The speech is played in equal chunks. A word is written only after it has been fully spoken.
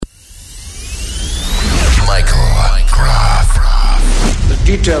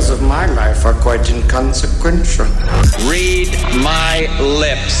Details of my life are quite inconsequential. Read my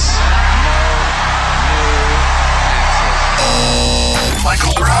lips.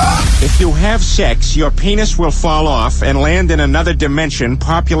 Michael Graham. If you have sex, your penis will fall off and land in another dimension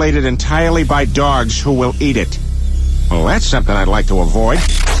populated entirely by dogs who will eat it. Well, that's something I'd like to avoid.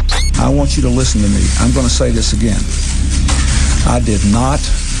 I want you to listen to me. I'm going to say this again. I did not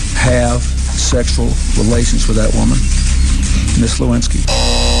have sexual relations with that woman, Miss Lewinsky.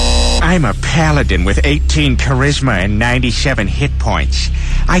 I'm a paladin with 18 charisma and 97 hit points.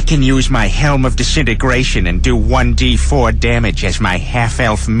 I can use my Helm of Disintegration and do 1d4 damage as my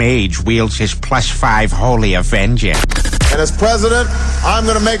half-elf mage wields his +5 Holy Avenger. And as president, I'm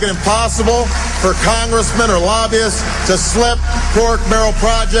going to make it impossible for congressmen or lobbyists to slip pork barrel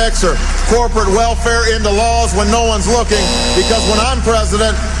projects or corporate welfare into laws when no one's looking, because when I'm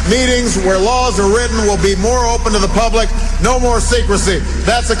president, meetings where laws are written will be more open to the public, no more secrecy.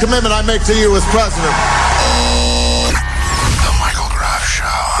 That's a commitment I make to you as president. The Michael Graham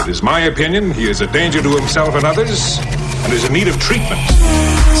Show. It is my opinion he is a danger to himself and others and is in need of treatment.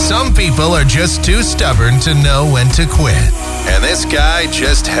 Some people are just too stubborn to know when to quit. And this guy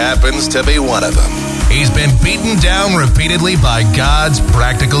just happens to be one of them. He's been beaten down repeatedly by God's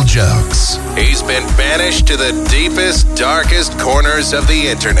practical jokes. He's been banished to the deepest, darkest corners of the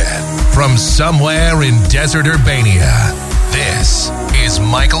internet. From somewhere in desert Urbania, this is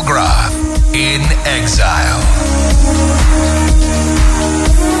Michael Graham in Exile.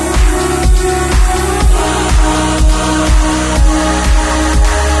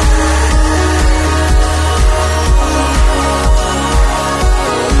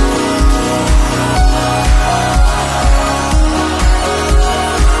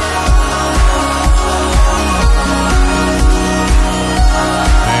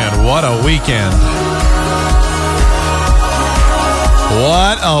 What a weekend.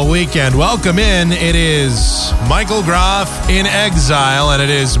 What a weekend. Welcome in. It is Michael Groff in Exile, and it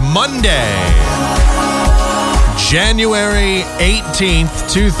is Monday, January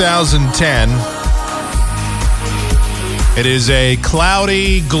 18th, 2010. It is a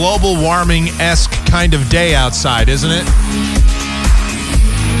cloudy, global warming-esque kind of day outside, isn't it?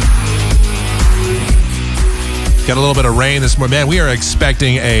 Got a little bit of rain this morning. Man, we are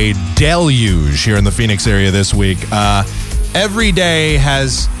expecting a deluge here in the Phoenix area this week. Every day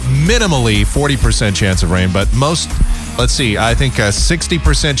has minimally 40% chance of rain, but let's see, I think a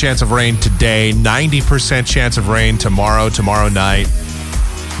 60% chance of rain today, 90% chance of rain tomorrow night,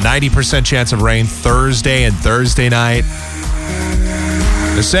 90% chance of rain Thursday and Thursday night.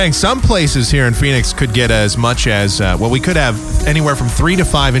 They're saying some places here in Phoenix could get as much as, we could have anywhere from 3 to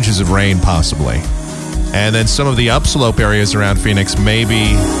 5 inches of rain possibly. And then some of the upslope areas around Phoenix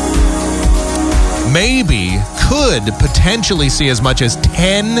maybe could potentially see as much as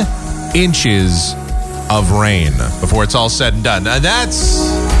 10 inches of rain before it's all said and done. Now that's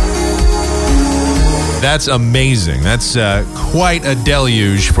amazing. That's quite a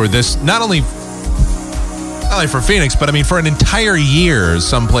deluge for this, not only for Phoenix, but I mean for an entire year.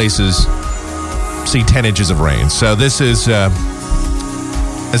 Some places see 10 inches of rain. So this is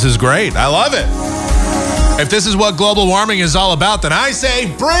great. I love it. If this is what global warming is all about, then I say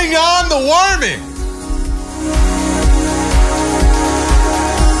bring on the warming.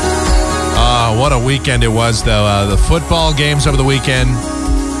 What a weekend it was, though. The football games over the weekend,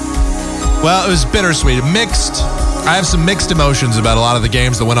 well, it was bittersweet. Mixed. I have some mixed emotions about a lot of the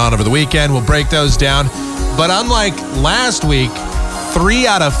games that went on over the weekend. We'll break those down. But unlike last week, 3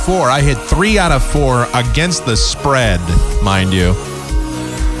 out of 4, I hit 3 out of 4 against the spread, mind you.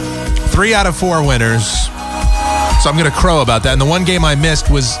 3 out of 4 winners. So I'm going to crow about that. And the one game I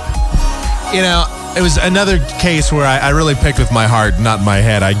missed was, it was another case where I really picked with my heart, not my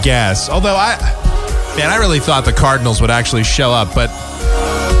head, I guess. Although I really thought the Cardinals would actually show up, but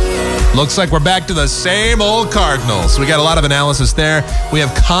looks like we're back to the same old Cardinals. We got a lot of analysis there. We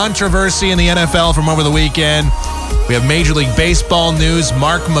have controversy in the NFL from over the weekend. We have Major League Baseball news.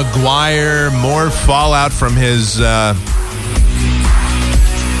 Mark McGwire, more fallout from his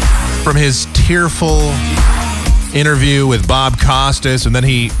tearful interview with Bob Costas, and then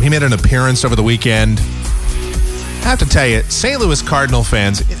he made an appearance over the weekend. I have to tell you, St. Louis Cardinal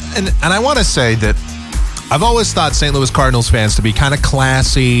fans, and I want to say that I've always thought St. Louis Cardinals fans to be kind of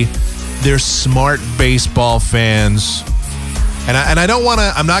classy. They're smart baseball fans. And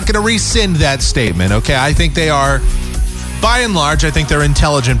I'm not going to rescind that statement, okay? I think they are, by and large, I think they're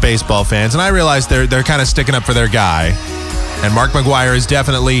intelligent baseball fans. And I realize they're kind of sticking up for their guy. And Mark McGwire is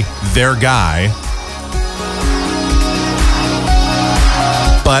definitely their guy.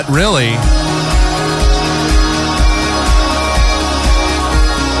 But really,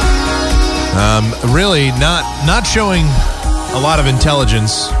 Really not showing a lot of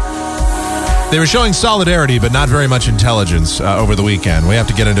intelligence. They were showing solidarity, but not very much intelligence over the weekend. We have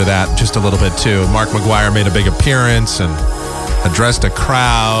to get into that just a little bit, too. Mark McGuire made a big appearance and addressed a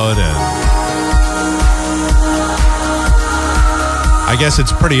crowd. And I guess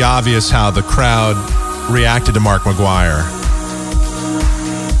it's pretty obvious how the crowd reacted to Mark McGuire.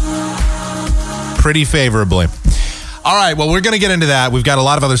 Pretty favorably. All right, well, we're going to get into that. We've got a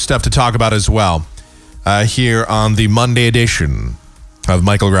lot of other stuff to talk about as well here on the Monday edition of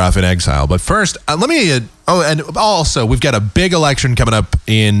Michael Groff in Exile. But first, let me... and also, we've got a big election coming up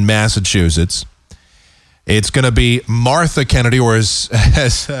in Massachusetts. It's going to be Martha Kennedy, or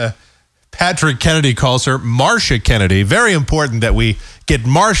as Patrick Kennedy calls her, Marcia Kennedy. Very important that we get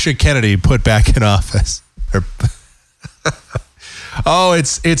Marcia Kennedy put back in office. Oh,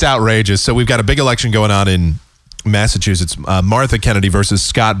 it's outrageous. So we've got a big election going on in Massachusetts. Martha Kennedy versus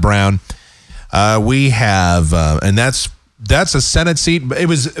Scott Brown. We have, and that's a Senate seat. It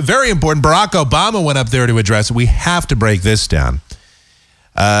was very important. Barack Obama went up there to address it. We have to break this down.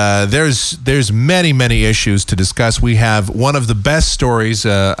 There's many, many issues to discuss. We have one of the best stories,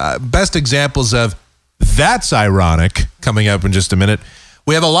 best examples of that's ironic coming up in just a minute.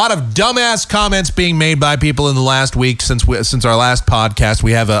 We have a lot of dumbass comments being made by people in the last week since our last podcast.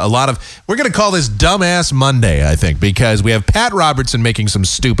 We have a lot of, we're going to call this Dumbass Monday, I think, because we have Pat Robertson making some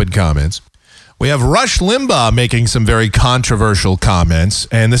stupid comments. We have Rush Limbaugh making some very controversial comments,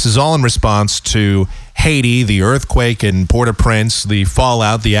 and this is all in response to Haiti, the earthquake in Port-au-Prince, the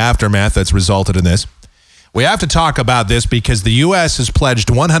fallout, the aftermath that's resulted in this. We have to talk about this because the U.S. has pledged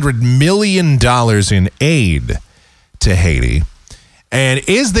 $100 million in aid to Haiti. And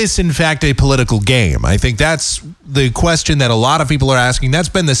is this, in fact, a political game? I think that's the question that a lot of people are asking. That's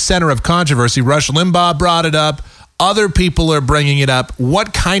been the center of controversy. Rush Limbaugh brought it up. Other people are bringing it up.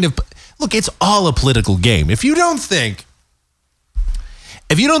 What kind of... Look, it's all a political game. If you don't think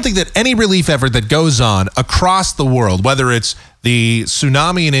that any relief effort that goes on across the world, whether it's the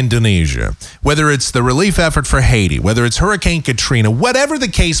tsunami in Indonesia, whether it's the relief effort for Haiti, whether it's Hurricane Katrina, whatever the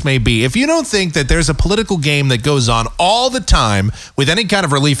case may be, if you don't think that there's a political game that goes on all the time with any kind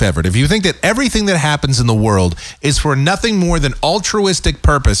of relief effort, if you think that everything that happens in the world is for nothing more than altruistic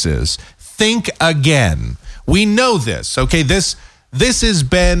purposes, think again. We know this, okay? This has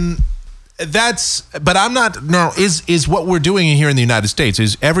been... but I'm not, no, is what we're doing here in the United States,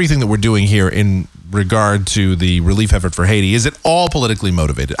 is everything that we're doing here in regard to the relief effort for Haiti, is it all politically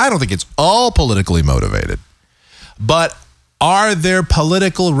motivated? I don't think it's all politically motivated. But are there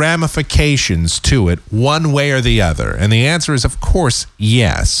political ramifications to it one way or the other? And the answer is, of course,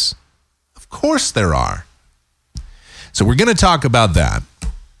 yes. Of course there are. So we're going to talk about that.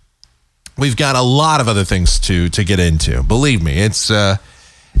 We've got a lot of other things to get into. Believe me, it's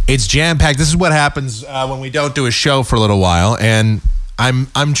jam-packed. This is what happens when we don't do a show for a little while. And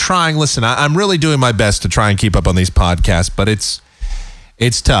I'm trying, listen, I'm really doing my best to try and keep up on these podcasts, but it's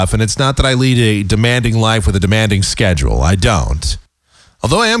tough. And it's not that I lead a demanding life with a demanding schedule. I don't.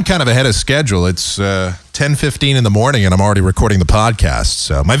 Although I am kind of ahead of schedule. It's 10:15 in the morning and I'm already recording the podcast.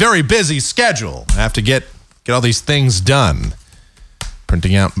 So my very busy schedule. I have to get all these things done.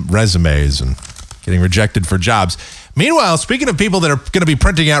 Printing out resumes and getting rejected for jobs. Meanwhile, speaking of people that are going to be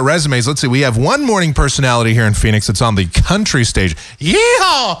printing out resumes, let's see. We have one morning personality here in Phoenix that's on the country stage.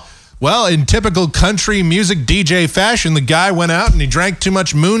 Yeehaw! Well, in typical country music DJ fashion, the guy went out and he drank too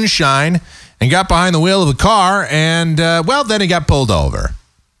much moonshine and got behind the wheel of the car and, then he got pulled over.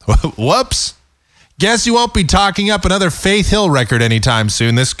 Whoops. Guess you won't be talking up another Faith Hill record anytime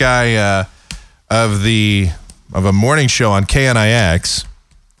soon. This guy of a morning show on KNIX.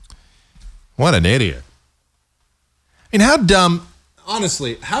 What an idiot. I mean, how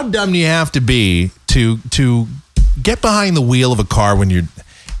dumb do you have to be to get behind the wheel of a car when you're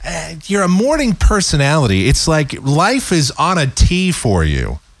a morning personality? It's like life is on a tee for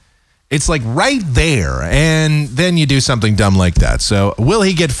you. It's like right there, and then you do something dumb like that. So will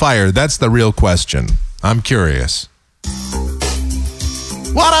he get fired? That's the real question. I'm curious.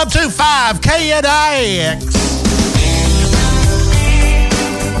 1025 KNIX.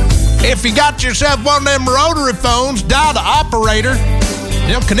 If you got yourself one of them rotary phones, dial the operator.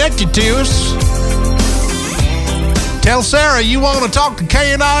 They'll connect you to us. Tell Sarah you want to talk to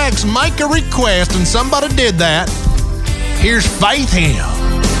KNIX, make a request, and somebody did that. Here's Faith Hill,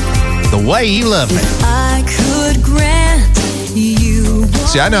 The Way You Love Me. I could grant you.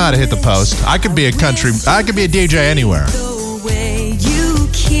 See, I know how to hit the post. I could be a DJ anywhere. The way you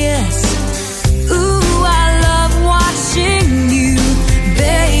kiss. Ooh, I love watching you,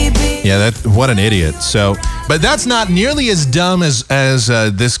 baby. Yeah, what an idiot. So, but that's not nearly as dumb as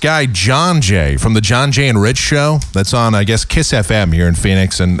this guy John Jay from the John Jay and Rich show. That's on, I guess, Kiss FM here in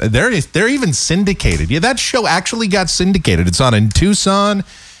Phoenix, and they're even syndicated. Yeah, that show actually got syndicated. It's on in Tucson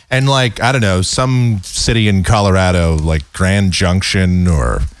and like I don't know, some city in Colorado, like Grand Junction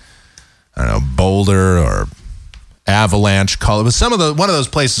or I don't know, Boulder or Avalanche, one of those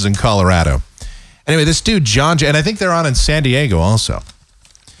places in Colorado. Anyway, this dude John Jay, and I think they're on in San Diego also.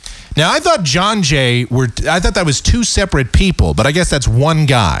 Now, I thought John Jay I thought that was two separate people, but I guess that's one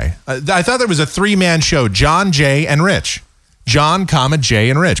guy. I thought there was a three-man show, John Jay and Rich. John, Jay,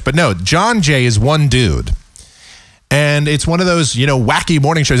 and Rich. But no, John Jay is one dude. And it's one of those, wacky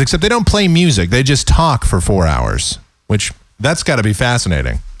morning shows, except they don't play music. They just talk for 4 hours, which that's got to be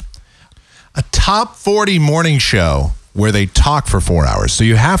fascinating. A top 40 morning show where they talk for 4 hours. So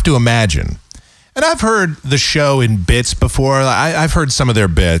you have to imagine. And I've heard the show in bits before. I've heard some of their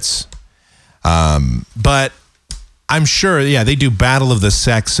bits. But I'm sure, they do Battle of the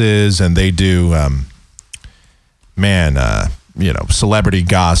Sexes and they do, celebrity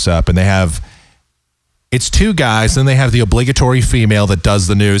gossip. And they have, it's two guys, then they have the obligatory female that does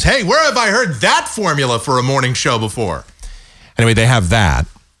the news. Hey, where have I heard that formula for a morning show before? Anyway, they have that.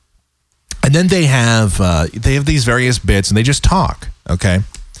 And then they have these various bits and they just talk, okay?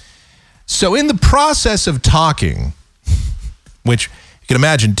 So in the process of talking, which you can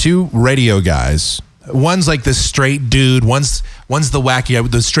imagine two radio guys, one's like this straight dude, one's the wacky,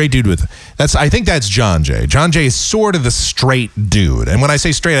 the straight dude I think that's John Jay. John Jay is sort of the straight dude. And when I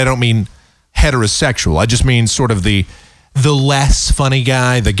say straight, I don't mean heterosexual. I just mean sort of the less funny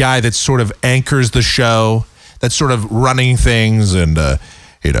guy, the guy that sort of anchors the show, that's sort of running things and,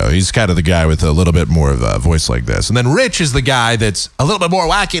 he's kind of the guy with a little bit more of a voice like this. And then Rich is the guy that's a little bit more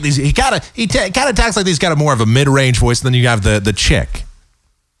wacky. He kind of talks like he's got more of a mid-range voice. And then you have the chick,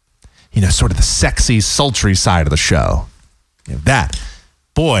 sort of the sexy, sultry side of the show. That,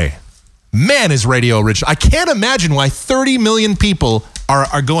 boy, man, is radio original. I can't imagine why 30 million people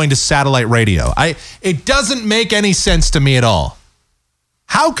are going to satellite radio. It doesn't make any sense to me at all.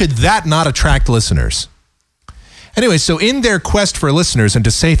 How could that not attract listeners? Anyway, so in their quest for listeners and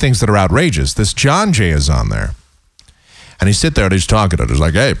to say things that are outrageous, this John Jay is on there. And he's sitting there and he's talking to us. He's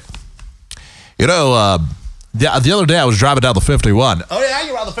like, hey, the other day I was driving down the 51. Oh, yeah,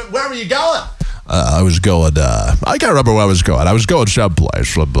 you're on the 51. Where were you going? I was going, I can't remember where I was going. I was going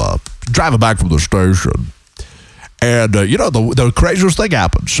someplace, driving back from the station. And, the craziest thing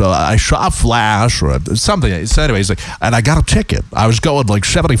happened. So I saw a flash or something. So anyway, he's like, and I got a ticket. I was going like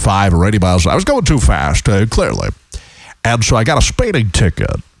 75 or 80 miles. I was going too fast, clearly. And so I got a speeding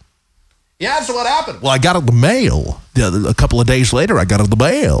ticket. Yeah, so what happened? Well, I got it in the mail. A couple of days later, I got it in the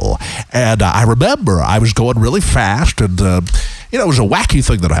mail. And I remember I was going really fast. And, it was a wacky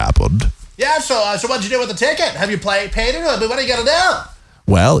thing that happened. Yeah, so what'd you do with the ticket? Have you paid it? What are you going to do?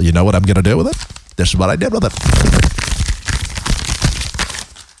 Well, you know what I'm going to do with it? This is what I did with it.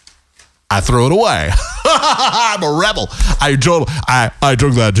 I threw it away. I'm a rebel. I took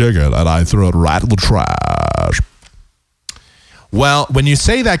that ticket and I threw it right in the trash. Well, when you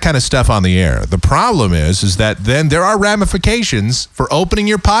say that kind of stuff on the air, the problem is that then there are ramifications for opening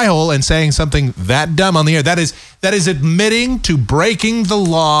your pie hole and saying something that dumb on the air. That is admitting to breaking the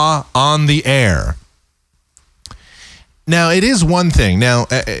law on the air. Now, it is one thing. Now,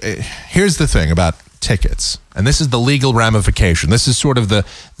 here's the thing about tickets, and this is the legal ramification. This is sort of the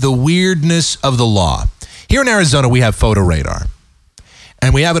weirdness of the law. Here in Arizona, we have photo radar.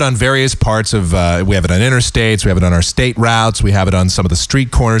 And we have it on various parts of, we have it on interstates, we have it on our state routes, we have it on some of the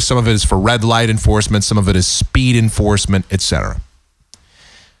street corners. Some of it is for red light enforcement, some of it is speed enforcement, etc.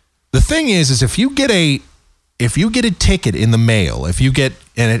 The thing is if you get a ticket in the mail, and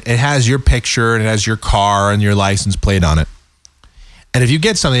it has your picture, and it has your car and your license plate on it, and if you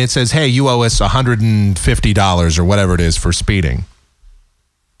get something that says, hey, you owe us $150 or whatever it is for speeding,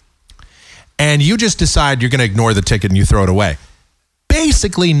 and you just decide you're going to ignore the ticket and you throw it away,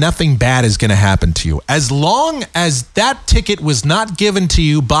 basically nothing bad is going to happen to you. As long as that ticket was not given to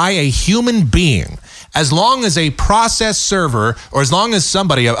you by a human being, as long as a process server, or as long as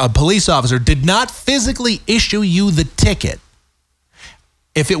somebody, a police officer, did not physically issue you the ticket,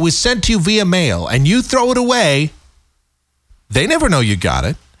 if it was sent to you via mail and you throw it away, they never know you got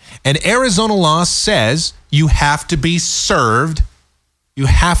it. And Arizona law says you have to be served. You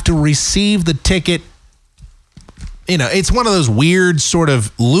have to receive the ticket. It's one of those weird sort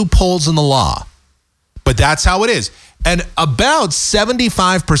of loopholes in the law. But that's how it is. And about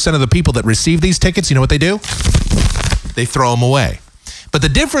 75% of the people that receive these tickets, you know what they do? They throw them away. But the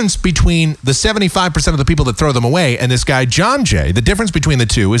difference between the 75% of the people that throw them away and this guy, John Jay, the difference between the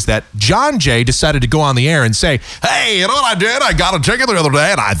two is that John Jay decided to go on the air and say, hey, you know what I did? I got a ticket the other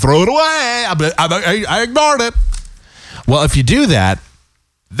day and I threw it away. I ignored it. Well, if you do that,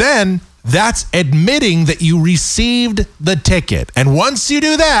 then that's admitting that you received the ticket. And once you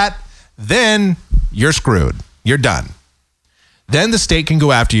do that, then you're screwed. You're done. Then the state can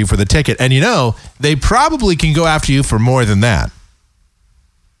go after you for the ticket. And they probably can go after you for more than that.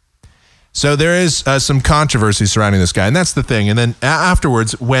 So there is some controversy surrounding this guy, and that's the thing. And then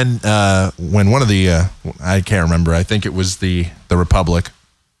afterwards, when one of the, I can't remember, I think it was the Republic,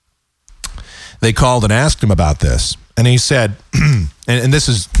 they called and asked him about this. And he said, and this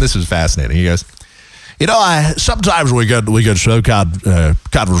is fascinating. He goes, sometimes we get so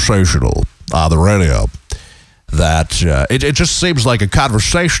conversational on the radio that it just seems like a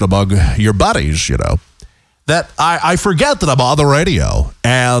conversation among your buddies, that I forget that I'm on the radio,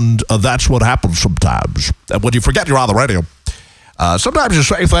 and that's what happens sometimes. And when you forget you're on the radio, sometimes you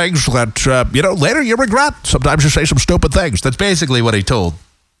say things that, later you regret. Sometimes you say some stupid things. That's basically what he told.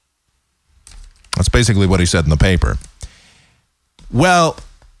 That's basically what he said in the paper. Well,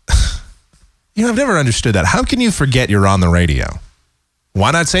 I've never understood that. How can you forget you're on the radio?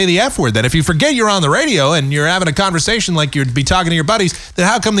 Why not say the F word then? If you forget you're on the radio and you're having a conversation like you'd be talking to your buddies, then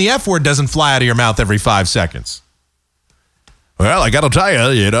how come the F word doesn't fly out of your mouth every 5 seconds? Well, I got to tell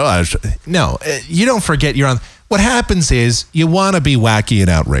you, No, you don't forget you're on. What happens is you want to be wacky and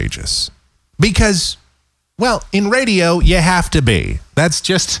outrageous. Because, well, in radio, you have to be.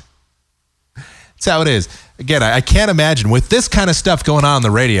 That's how it is. Again, I can't imagine with this kind of stuff going on the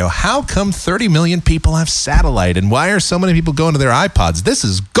radio, how come 30 million people have satellite and why are so many people going to their iPods? This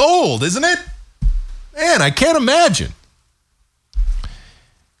is gold, isn't it? Man, I can't imagine.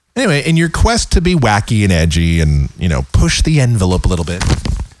 Anyway, in your quest to be wacky and edgy and, push the envelope a little bit,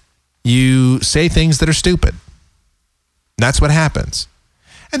 you say things that are stupid. That's what happens.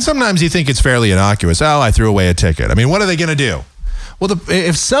 And sometimes you think it's fairly innocuous. Oh, I threw away a ticket. I mean, what are they going to do? Well,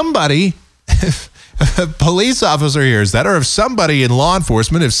 if somebody... If a police officer hears that, or if somebody in law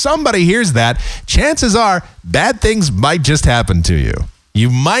enforcement, if somebody hears that, chances are bad things might just happen to you. You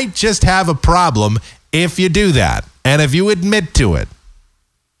might just have a problem if you do that. And if you admit to it,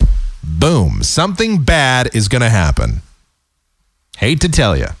 boom, something bad is going to happen. Hate to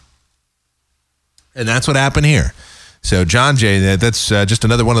tell you. And that's what happened here. So John Jay, that's just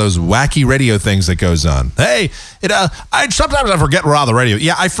another one of those wacky radio things that goes on. Hey, sometimes I forget we're on the radio.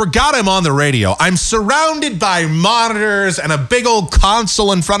 Yeah, I forgot I'm on the radio. I'm surrounded by monitors and a big old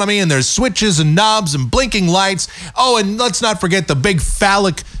console in front of me, and there's switches and knobs and blinking lights. Oh, and let's not forget the big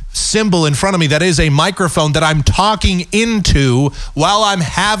phallic symbol in front of me that is a microphone that I'm talking into while I'm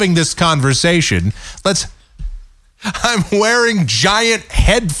having this conversation. I'm wearing giant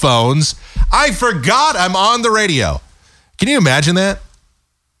headphones. I forgot I'm on the radio. Can you imagine that?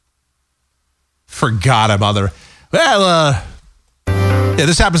 Forgot I'm on the... Well, yeah,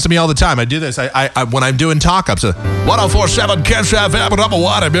 this happens to me all the time. I do this. I when I'm doing talk-ups, 104.7 Kiss FM, number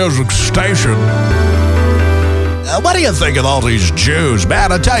one music station. What do you think of all these Jews?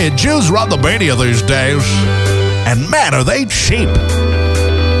 Man, I tell you, Jews run the media these days. And man, are they cheap.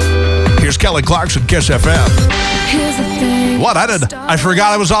 Here's Kelly Clarkson, Kiss FM. Here's the thing. What? I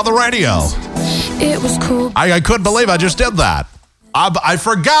forgot I was on the radio. It was cool. I couldn't believe I just did that. I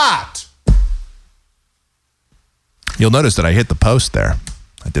forgot. You'll notice that I hit the post there.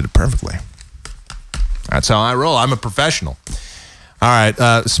 I did it perfectly. That's how I roll. I'm a professional. All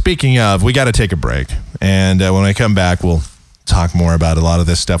right. Speaking of, we got to take a break. And when I come back, we'll talk more about a lot of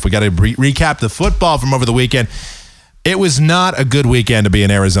this stuff. We got to recap the football from over the weekend. It was not a good weekend to be an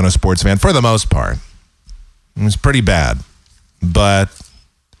Arizona sports fan for the most part. It was pretty bad. But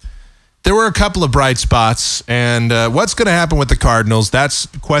there were a couple of bright spots. And what's going to happen with the Cardinals? That's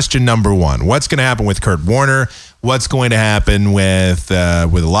question number one. What's going to happen with Kurt Warner? What's going to happen with a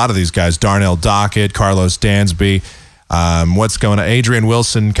lot of these guys? Darnell Dockett, Carlos Dansby. What's going on? Adrian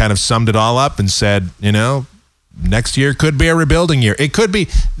Wilson kind of summed it all up and said, next year could be a rebuilding year. It could be.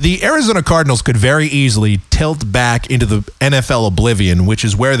 The Arizona Cardinals could very easily tilt back into the NFL oblivion, which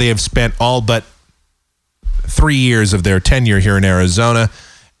is where they have spent all but 3 years of their tenure here in Arizona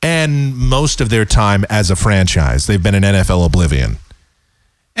and most of their time as a franchise. They've been in NFL oblivion.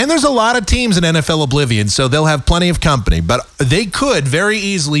 And there's a lot of teams in NFL oblivion, so they'll have plenty of company. But they could very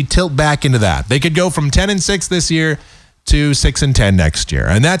easily tilt back into that. They could go from 10-6 this year to 6-10 next year.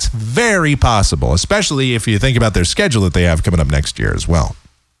 And that's very possible, especially if you think about their schedule that they have coming up next year as well.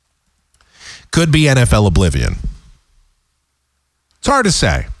 Could be NFL oblivion. It's hard to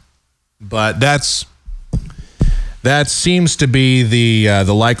say, but that's That seems to be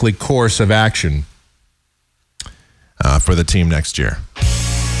the likely course of action for the team next year.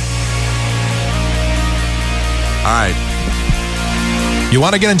 All right. You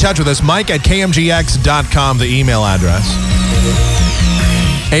want to get in touch with us, Mike at kmgx.com, the email address.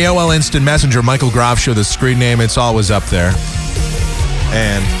 AOL Instant Messenger, Michael Groff Show, the screen name. It's always up there.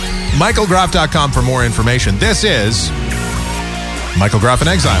 And michaelgroff.com for more information. This is Michael Groff in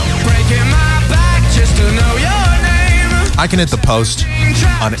Exile. Breaking my back just to know your name. I can hit the post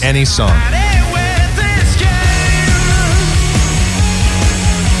on any song.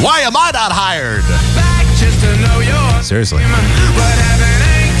 Why am I not hired? Back just to know your Seriously. name. But heaven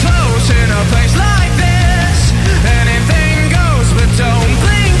ain't close in a place like this. Anything goes, but don't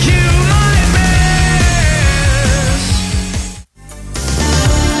think you might miss.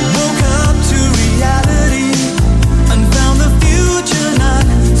 Woke up to reality and found the future not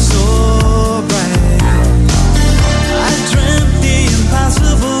so bright. I dreamt the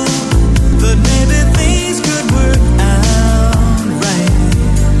impossible, but maybe things could work out right.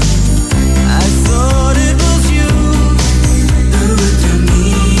 I thought it was you who would do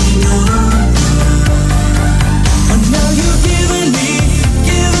me no good. And now you've given me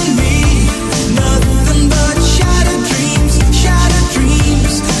nothing but shattered dreams.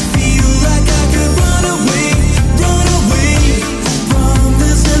 Feel like I could run away from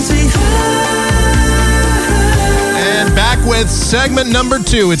this empty heart. And back with segment number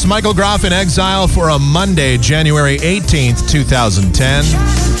 2. It's Michael Groff in Exile for a Monday, January 18th, 2010.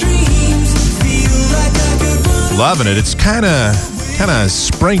 Loving it. It's kind of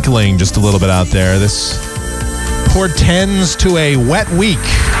sprinkling just a little bit out there. This portends to a wet week.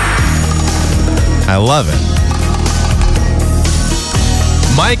 I love it.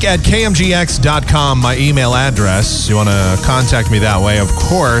 Mike at kmgx.com, my email address. You want to contact me that way, of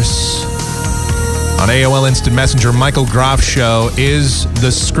course. On AOL Instant Messenger, Michael Groff Show is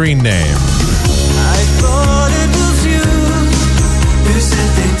the screen name. I thought it was you who said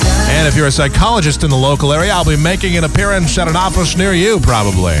they died. And if you're a psychologist in the local area, I'll be making an appearance at an office near you,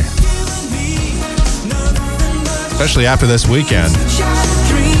 probably. Especially after this weekend.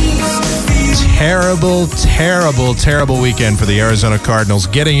 Terrible weekend for the Arizona Cardinals.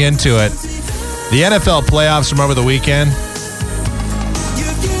 Getting into it. The NFL playoffs from over the weekend.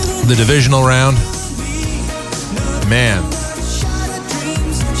 The divisional round. Man.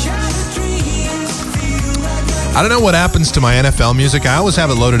 I don't know what happens to my NFL music. I always have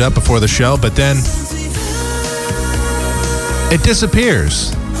it loaded up before the show, but then it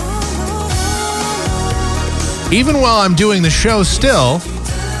disappears. Even while I'm doing the show still,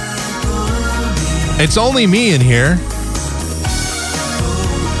 it's only me in here.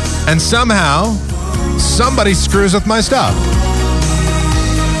 And somehow, somebody screws with my stuff.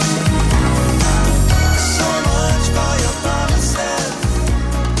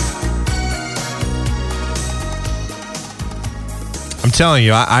 I'm telling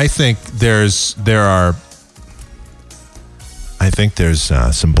you, I think there's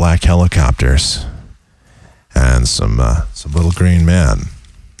some black helicopters and some little green men.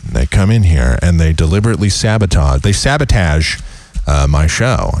 They come in here and they deliberately sabotage. They sabotage my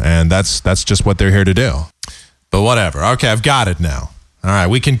show, and that's just what they're here to do. But whatever. Okay, I've got it now. All right,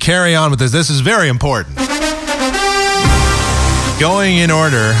 we can carry on with this. This is very important. Going in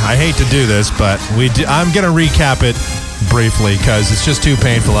order. I hate to do this, but I'm going to recap it briefly because it's just too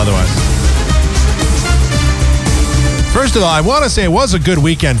painful otherwise. First of all, I want to say it was a good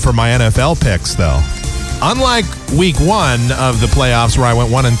weekend for my NFL picks, though. Unlike week 1 of the playoffs where I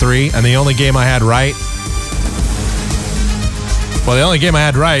went 1-3, and the only game I had right,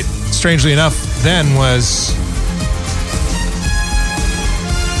 strangely enough, then was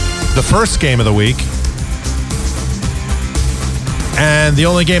the first game of the week. And the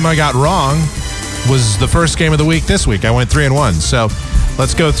only game I got wrong was the first game of the week this week. I went 3-1. So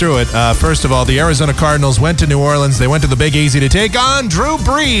let's go through it. First of all, the Arizona Cardinals went to New Orleans. They went to the Big Easy to take on Drew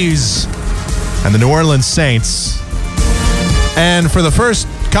Brees and the New Orleans Saints. And for the first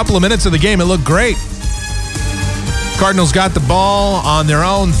couple of minutes of the game, it looked great. Cardinals got the ball on their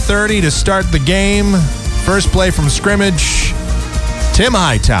own 30 to start the game. First play from scrimmage, Tim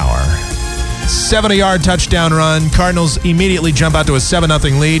Hightower. 70-yard touchdown run. Cardinals immediately jump out to a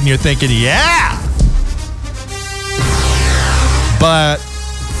 7-0 lead, and you're thinking, yeah! But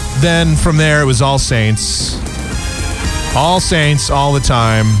then from there, it was all Saints. All Saints all the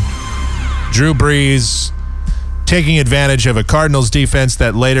time. Drew Brees taking advantage of a Cardinals defense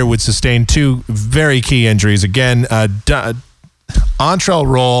that later would sustain 2 very key injuries. Again, Antrell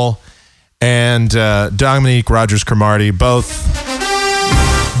Roll and Dominique Rodgers-Cromartie, both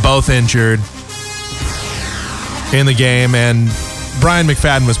injured. in the game, and Brian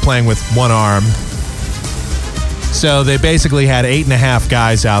McFadden was playing with one arm. So they basically had 8.5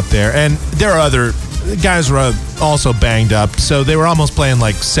 guys out there, and there are other guys were also banged up, so they were almost playing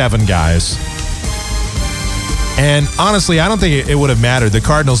like 7 guys. And honestly, I don't think it would have mattered. The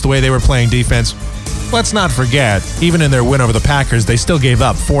Cardinals, the way they were playing defense, let's not forget, even in their win over the Packers, they still gave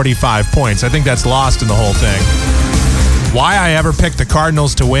up 45 points. I think that's lost in the whole thing. Why I ever picked the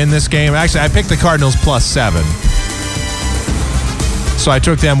Cardinals to win this game? Actually, I picked the Cardinals +7. So I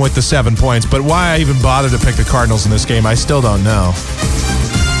took them with the 7 points. But why I even bothered to pick the Cardinals in this game, I still don't know.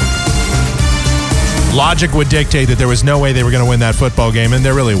 Logic would dictate that there was no way they were going to win that football game, and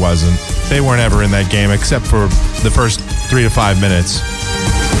there really wasn't. They weren't ever in that game except for the first 3 to 5 minutes.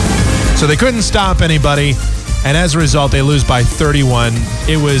 So they couldn't stop anybody, and as a result, they lose by 31.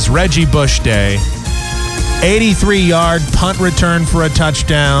 It was Reggie Bush Day. 83-yard punt return for a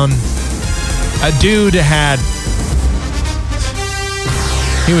touchdown. A dude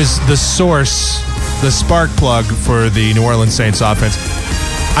he was the source, the spark plug for the New Orleans Saints offense.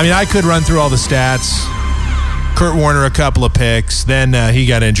 I mean, I could run through all the stats. Kurt Warner, a couple of picks. Then he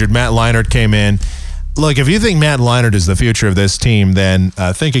got injured. Matt Leinart came in. Look, if you think Matt Leinart is the future of this team, then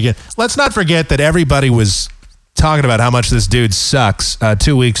think again. Let's not forget that everybody was talking about how much this dude sucks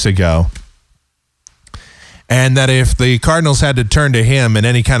 2 weeks ago. And that if the Cardinals had to turn to him in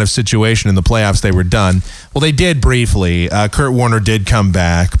any kind of situation in the playoffs, they were done. Well, they did briefly. Kurt Warner did come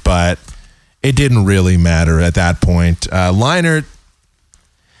back, but it didn't really matter at that point. Leinart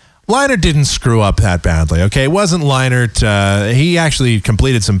didn't screw up that badly, okay? It wasn't Leinart. He actually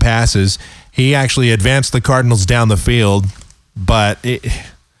completed some passes. He actually advanced the Cardinals down the field, but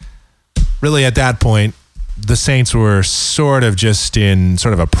really at that point, the Saints were sort of just in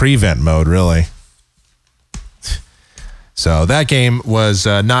sort of a prevent mode, really. So that game was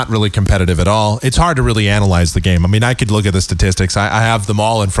not really competitive at all. It's hard to really analyze the game. I mean, I could look at the statistics. I have them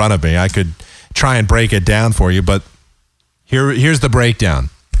all in front of me. I could try and break it down for you, but here's the breakdown.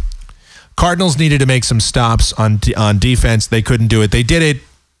 Cardinals needed to make some stops on defense. They couldn't do it. They did it,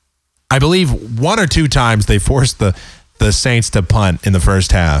 I believe, 1 or 2 times. They forced the Saints to punt in the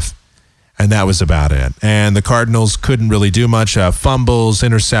first half, and that was about it. And the Cardinals couldn't really do much. Fumbles,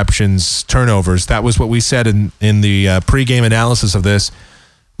 interceptions, turnovers. That was what we said in the pregame analysis of this.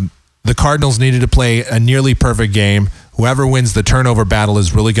 The Cardinals needed to play a nearly perfect game. Whoever wins the turnover battle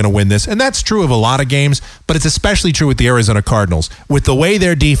is really going to win this. And that's true of a lot of games, but it's especially true with the Arizona Cardinals. With the way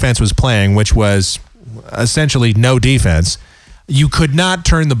their defense was playing, which was essentially no defense, you could not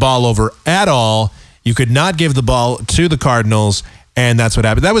turn the ball over at all. You could not give the ball to the Cardinals, and that's what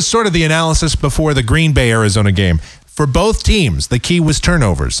happened. That was sort of the analysis before the Green Bay Arizona game. For both teams, the key was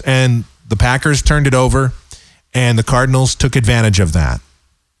turnovers, and the Packers turned it over, and the Cardinals took advantage of that.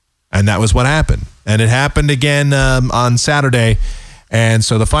 And that was what happened. And it happened again on Saturday. And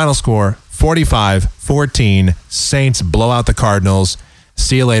so the final score, 45-14, Saints blow out the Cardinals.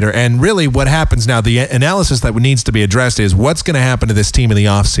 See you later. And really what happens now, the analysis that needs to be addressed is what's going to happen to this team in the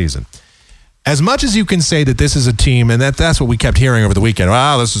offseason. As much as you can say that this is a team, and that's what we kept hearing over the weekend.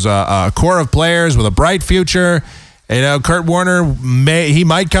 Wow, this is a core of players with a bright future. You know, Kurt Warner, he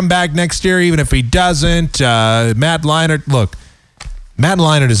might come back next year, even if he doesn't. Matt Leinart, look, Matt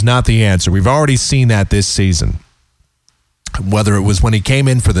Leinart is not the answer. We've already seen that this season. Whether it was when he came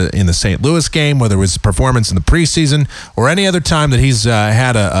in in the St. Louis game, whether it was his performance in the preseason, or any other time that he's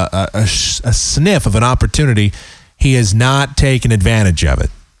had a sniff of an opportunity, he has not taken advantage of it.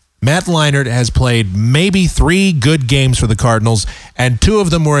 Matt Leinart has played maybe 3 good games for the Cardinals, and 2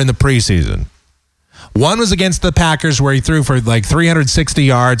 of them were in the preseason. One was against the Packers where he threw for like 360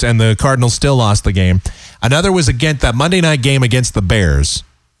 yards and the Cardinals still lost the game. Another was against that Monday night game against the Bears,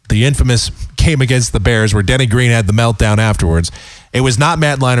 the infamous game against the Bears where Denny Green had the meltdown afterwards. It was not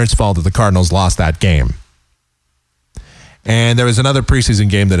Matt Leinart's fault that the Cardinals lost that game. And there was another preseason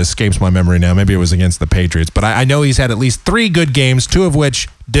game that escapes my memory now. Maybe it was against the Patriots. But I know he's had at least 3 good games, 2 of which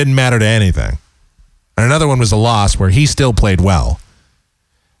didn't matter to anything. And another one was a loss where he still played well.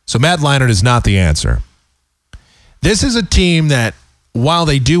 So Matt Leinart is not the answer. This is a team that, while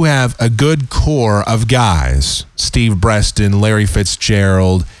they do have a good core of guys, Steve Breston, Larry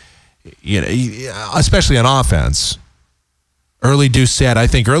Fitzgerald, especially on offense, Early Doucette, I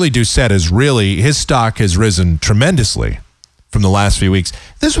think Early Doucette his stock has risen tremendously from the last few weeks.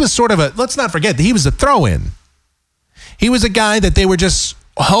 This was sort of let's not forget that he was a throw-in. He was a guy that they were just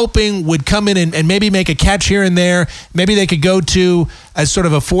hoping would come in and maybe make a catch here and there. Maybe they could go to as sort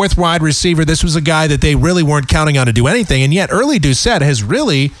of a 4th wide receiver. This was a guy that they really weren't counting on to do anything. And yet Early Doucette has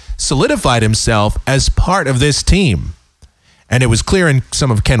really solidified himself as part of this team. And it was clear in some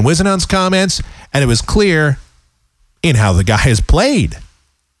of Ken Wisenhunt's comments, and it was clear in how the guy has played.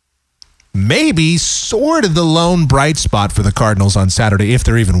 Maybe sort of the lone bright spot for the Cardinals on Saturday, if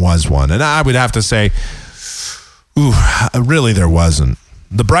there even was one. And I would have to say, really there wasn't.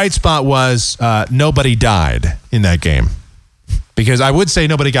 The bright spot was nobody died in that game. Because I would say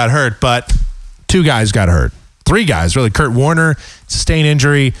nobody got hurt, but 2 guys got hurt. 3 guys, really. Kurt Warner, sustained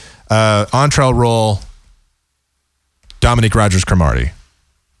injury, Antrell Roll, Dominique Rodgers-Cromartie.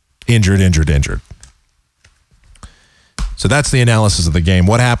 Injured. So that's the analysis of the game.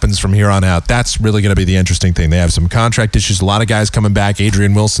 What happens from here on out? That's really going to be the interesting thing. They have some contract issues. A lot of guys coming back.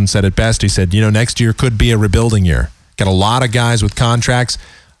 Adrian Wilson said it best. He said, next year could be a rebuilding year. Got a lot of guys with contracts.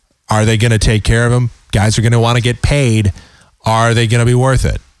 Are they going to take care of them? Guys are going to want to get paid. Are they going to be worth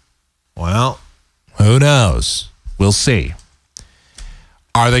it? Well, who knows? We'll see.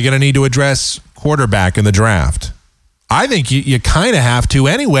 Are they going to need to address quarterback in the draft? I think you kind of have to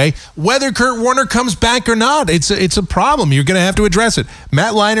anyway, whether Kurt Warner comes back or not. It's a problem. You're going to have to address it.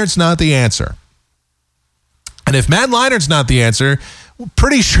 Matt Leinert's not the answer. And if Matt Leinert's not the answer,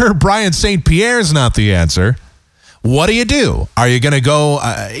 pretty sure Brian St. Pierre's not the answer. What do you do? Are you going to go,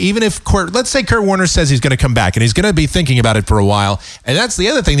 even if let's say Kurt Warner says he's going to come back and he's going to be thinking about it for a while. And that's the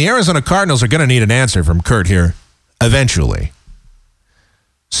other thing. The Arizona Cardinals are going to need an answer from Kurt here eventually.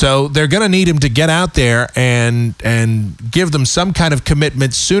 So they're going to need him to get out there and give them some kind of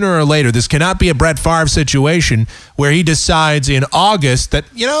commitment sooner or later. This cannot be a Brett Favre situation where he decides in August that,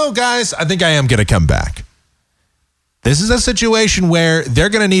 guys, I think I am going to come back. This is a situation where they're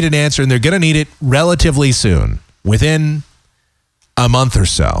going to need an answer, and they're going to need it relatively soon, within a month or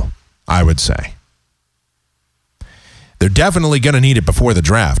so, I would say. They're definitely going to need it before the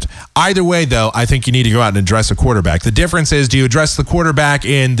draft. Either way, though, I think you need to go out and address a quarterback. The difference is, do you address the quarterback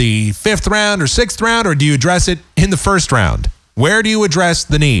in the 5th round or 6th round, or do you address it in the 1st round? Where do you address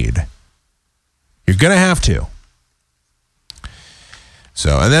the need? You're going to have to.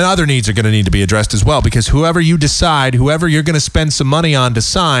 So, and then other needs are going to need to be addressed as well, because whoever you're going to spend some money on to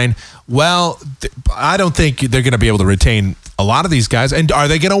sign, well, I don't think they're going to be able to retain a lot of these guys. And are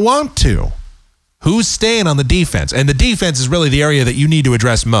they going to want to? Who's staying on the defense? And the defense is really the area that you need to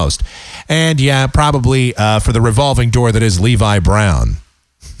address most. And yeah, probably for the revolving door that is Levi Brown.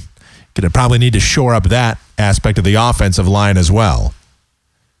 Going to probably need to shore up that aspect of the offensive line as well.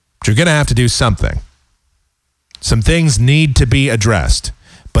 But you're going to have to do something. Some things need to be addressed.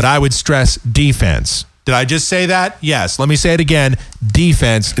 But I would stress defense. Did I just say that? Yes. Let me say it again.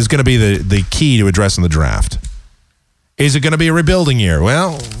 Defense is going to be the key to addressing the draft. Is it going to be a rebuilding year?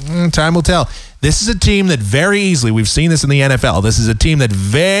 Well, time will tell. This is a team that very easily, we've seen this in the NFL, this is a team that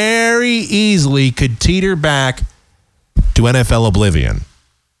very easily could teeter back to NFL oblivion.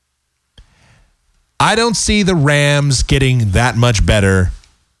 I don't see the Rams getting that much better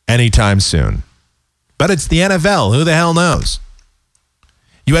anytime soon. But it's the NFL. Who the hell knows?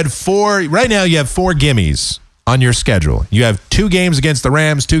 Right now you have 4 gimmies on your schedule. You have 2 games against the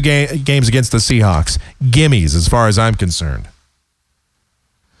Rams, 2 games against the Seahawks. Gimmies as far as I'm concerned.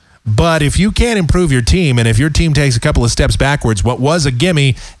 But if you can't improve your team, and if your team takes a couple of steps backwards, what was a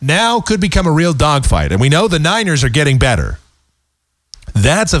gimme now could become a real dogfight. And we know the Niners are getting better.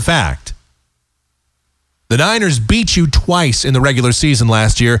 That's a fact. The Niners beat you twice in the regular season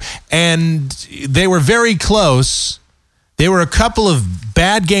last year, and they were very close. They were a couple of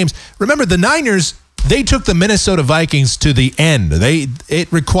bad games. Remember, the Niners, they took the Minnesota Vikings to the end.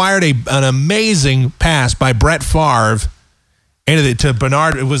 It required an amazing pass by Brett Favre to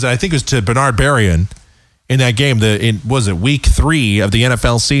Bernard. I think it was to Bernard Berrien in that game. Was it week 3 of the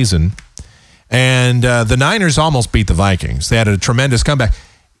NFL season? And the Niners almost beat the Vikings. They had a tremendous comeback.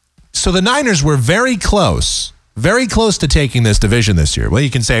 So the Niners were very close to taking this division this year. Well, you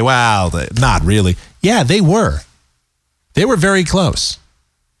can say, well, not really. Yeah, they were. They were very close.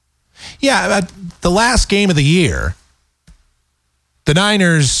 Yeah, the last game of the year, the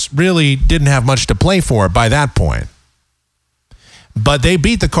Niners really didn't have much to play for by that point. But they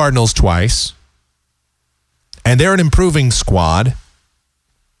beat the Cardinals twice, and they're an improving squad.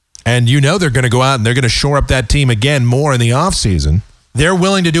 And they're going to go out and they're going to shore up that team again more in the offseason. They're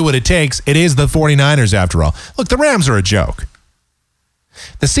willing to do what it takes. It is the 49ers, after all. Look, the Rams are a joke.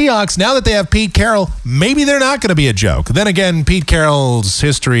 The Seahawks, now that they have Pete Carroll, maybe they're not going to be a joke. Then again, Pete Carroll's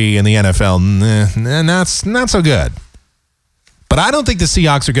history in the NFL, not so good. But I don't think the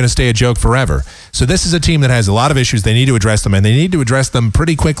Seahawks are going to stay a joke forever. So this is a team that has a lot of issues. They need to address them, and they need to address them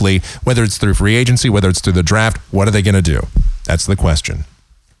pretty quickly, whether it's through free agency, whether it's through the draft. What are they going to do? That's the question.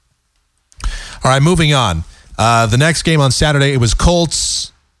 All right, moving on. The next game on Saturday, it was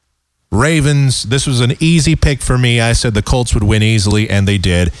Colts Ravens, this was an easy pick for me. I said the Colts would win easily, and they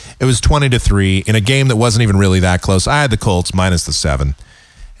did. It was 20-3 in a game that wasn't even really that close. I had the Colts minus the 7.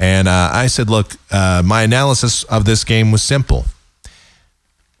 And I said, look, my analysis of this game was simple.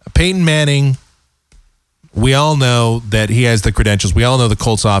 Peyton Manning, we all know that he has the credentials. We all know the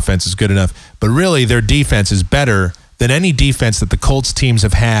Colts offense is good enough. But really, their defense is better than any defense that the Colts teams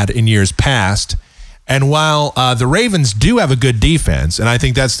have had in years past. And while the Ravens do have a good defense, and I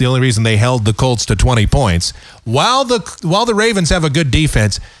think that's the only reason they held the Colts to 20 points, while the Ravens have a good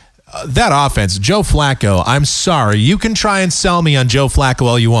defense, that offense, Joe Flacco, I'm sorry, you can try and sell me on Joe Flacco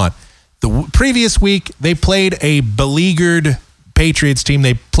all you want. The previous week, they played a beleaguered Patriots team.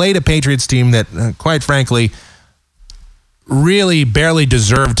 They played a Patriots team that, quite frankly, really barely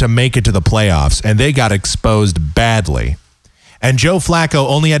deserved to make it to the playoffs, and they got exposed badly. And Joe Flacco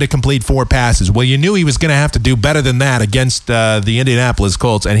only had to complete 4 passes. Well, you knew he was going to have to do better than that against the Indianapolis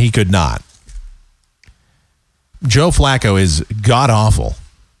Colts, and he could not. Joe Flacco is god-awful.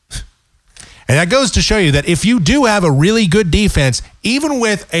 And that goes to show you that if you do have a really good defense, even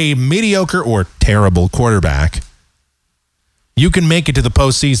with a mediocre or terrible quarterback, you can make it to the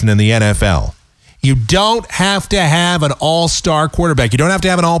postseason in the NFL. You don't have to have an all-star quarterback. You don't have to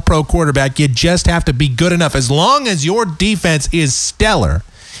have an all-pro quarterback. You just have to be good enough. As long as your defense is stellar.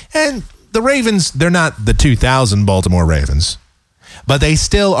 And the Ravens, they're not the 2000 Baltimore Ravens, but they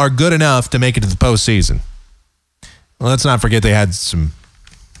still are good enough to make it to the postseason. Well, let's not forget they had some,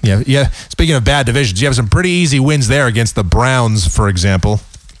 yeah. Speaking of bad divisions, you have some pretty easy wins there against the Browns, for example.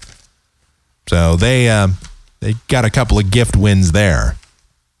 So they got a couple of gift wins there.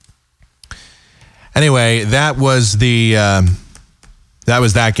 Anyway, that was that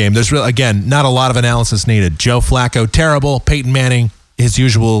game. There's again not a lot of analysis needed. Joe Flacco, terrible. Peyton Manning, his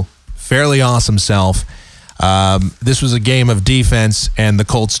usual fairly awesome self. This was a game of defense, and the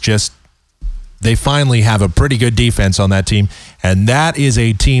Colts they finally have a pretty good defense on that team, and that is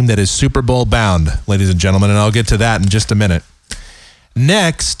a team that is Super Bowl bound, ladies and gentlemen, and I'll get to that in just a minute.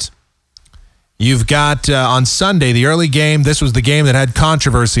 Next, you've got on Sunday, the early game. This was the game that had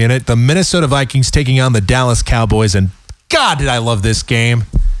controversy in it. The Minnesota Vikings taking on the Dallas Cowboys. And God, did I love this game.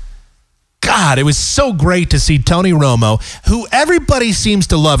 God, it was so great to see Tony Romo, who everybody seems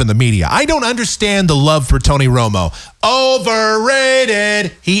to love in the media. I don't understand the love for Tony Romo.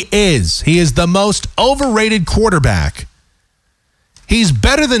 Overrated. He is. He is the most overrated quarterback. He's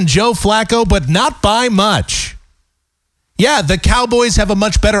better than Joe Flacco, but not by much. Yeah, the Cowboys have a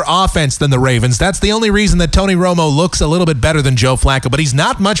much better offense than the Ravens. That's the only reason that Tony Romo looks a little bit better than Joe Flacco, but he's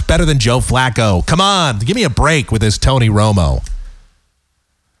not much better than Joe Flacco. Come on, give me a break with this Tony Romo.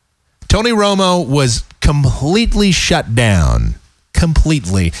 Tony Romo was completely shut down.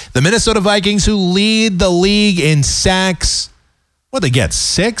 Completely. The Minnesota Vikings, who lead the league in sacks. What, they get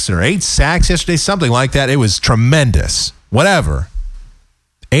 6 or 8 sacks yesterday? Something like that. It was tremendous. Whatever.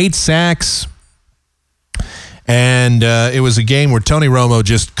 8 sacks. And it was a game where Tony Romo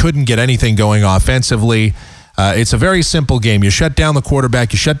just couldn't get anything going offensively. It's a very simple game. You shut down the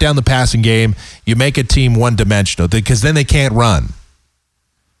quarterback. You shut down the passing game. You make a team one-dimensional because then they can't run.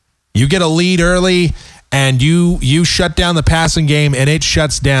 You get a lead early, and you shut down the passing game, and it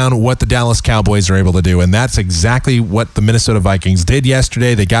shuts down what the Dallas Cowboys are able to do. And that's exactly what the Minnesota Vikings did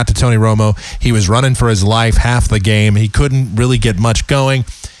yesterday. They got to Tony Romo. He was running for his life half the game. He couldn't really get much going.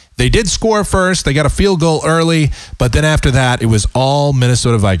 They did score first. They got a field goal early, but then after that, it was all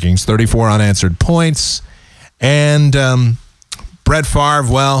Minnesota Vikings, 34 unanswered points. And Brett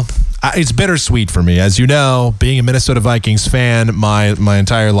Favre, well, it's bittersweet for me. As you know, being a Minnesota Vikings fan my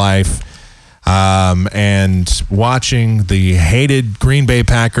entire life, and watching the hated Green Bay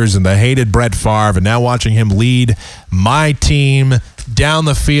Packers and the hated Brett Favre, and now watching him lead my team down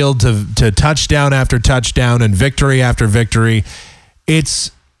the field to touchdown after touchdown and victory after victory,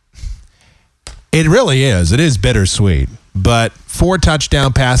 it really is. It is bittersweet. But 4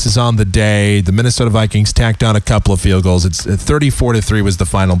 touchdown passes on the day. The Minnesota Vikings tacked on a couple of field goals. It's 34-3 was the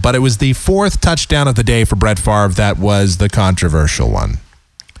final. But it was the 4th touchdown of the day for Brett Favre that was the controversial one.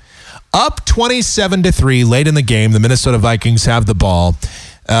 Up 27-3 late in the game, the Minnesota Vikings have the ball.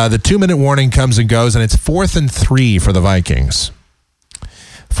 The 2-minute warning comes and goes, and it's 4th and 3 for the Vikings.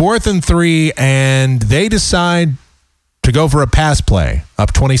 4th and 3, and they decide to go for a pass play,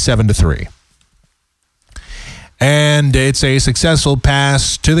 up 27-3. And it's a successful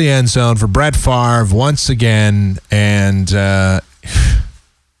pass to the end zone for Brett Favre once again. And then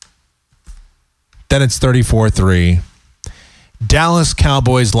it's 34-3. Dallas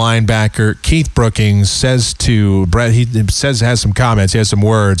Cowboys linebacker Keith Brookings says to Brett, has some comments, he has some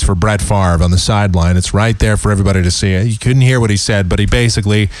words for Brett Favre on the sideline. It's right there for everybody to see. You couldn't hear what he said, but he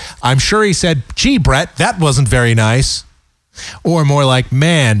basically, I'm sure he said, gee, Brett, that wasn't very nice. Or more like,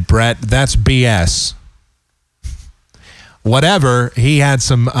 man, Brett, that's BS. Whatever, he had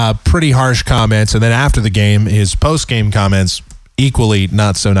some pretty harsh comments, and then after the game, his post-game comments, equally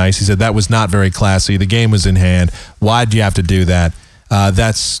not so nice. He said that was not very classy. The game was in hand. Why'd you have to do that?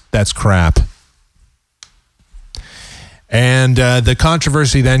 That's crap. And the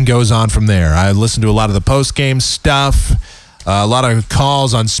controversy then goes on from there. I listened to a lot of the post-game stuff, a lot of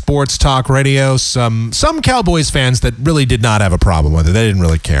calls on sports talk radio. Some Cowboys fans that really did not have a problem with it. They didn't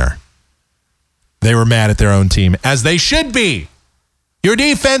really care. They were mad at their own team, as they should be. Your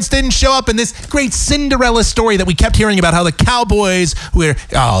defense didn't show up in this great Cinderella story that we kept hearing about how the Cowboys were,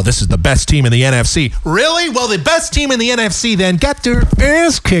 this is the best team in the NFC. Really? Well, the best team in the NFC then got their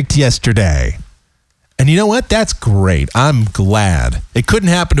ass kicked yesterday. And you know what? That's great. I'm glad. It couldn't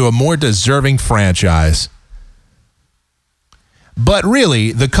happen to a more deserving franchise. But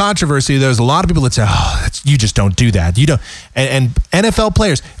really, the controversy, there's a lot of people that say, you just don't do that. You don't. And NFL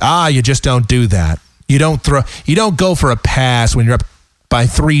players, you just don't do that. You don't go for a pass when you're up by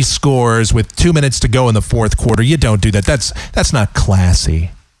 3 scores with 2 minutes to go in the fourth quarter. You don't do that. That's not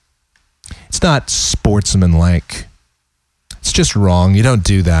classy. It's not sportsmanlike. It's just wrong. You don't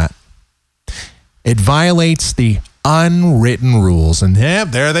do that. It violates the unwritten rules. And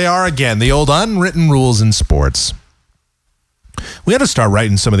there they are again, the old unwritten rules in sports. We ought to start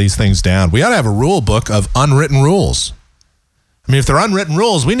writing some of these things down. We ought to have a rule book of unwritten rules. I mean, if they're unwritten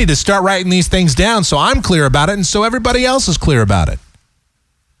rules, we need to start writing these things down so I'm clear about it and so everybody else is clear about it.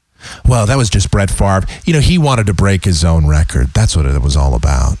 Well, that was just Brett Favre. He wanted to break his own record. That's what it was all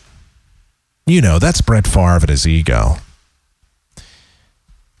about. That's Brett Favre and his ego.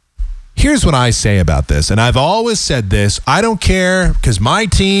 Here's what I say about this, and I've always said this. I don't care, because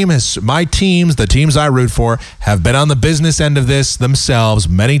the teams I root for, have been on the business end of this themselves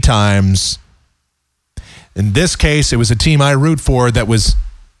many times. In this case, it was a team I root for that was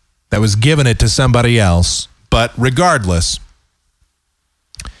giving it to somebody else. But regardless,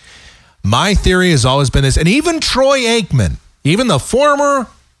 my theory has always been this, and even Troy Aikman, even the former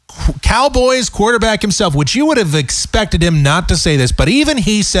Cowboys quarterback himself, which you would have expected him not to say this, but even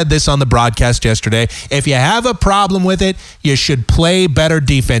he said this on the broadcast yesterday. If you have a problem with it, you should play better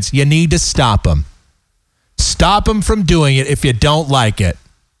defense. You need to stop them. Stop them from doing it if you don't like it.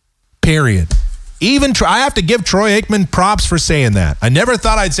 Period. I have to give Troy Aikman props for saying that. I never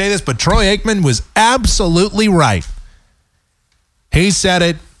thought I'd say this, but Troy Aikman was absolutely right. He said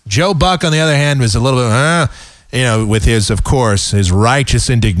it. Joe Buck, on the other hand, was a little bit, with his righteous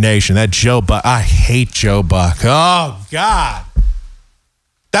indignation. That Joe Buck, I hate Joe Buck. Oh, God.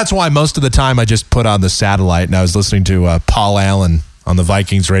 That's why most of the time I just put on the satellite and I was listening to Paul Allen on the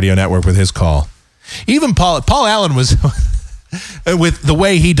Vikings radio network with his call. Even Paul Allen was, with the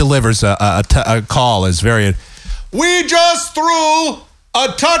way he delivers a call is very, we just threw a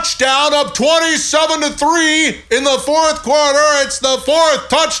touchdown up 27-3 in the fourth quarter. It's the 4th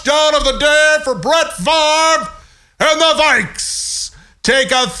touchdown of the day for Brett Favre. And the Vikes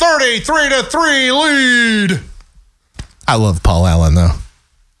take a 33-3 lead. I love Paul Allen, though.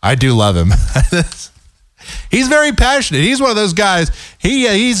 I do love him. He's very passionate. He's one of those guys.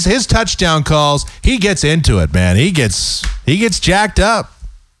 He's his touchdown calls. He gets into it, man. He gets jacked up.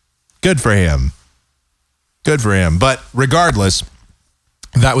 Good for him. Good for him. But regardless,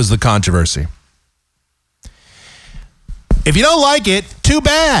 that was the controversy. If you don't like it, too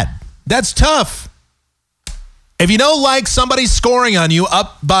bad. That's tough. If you don't like somebody scoring on you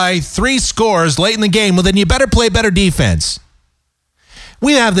up by 3 scores late in the game, well, then you better play better defense.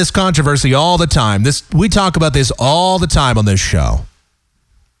 We have this controversy all the time. We talk about this all the time on this show.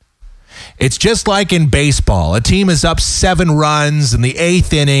 It's just like in baseball. A team is up 7 runs in the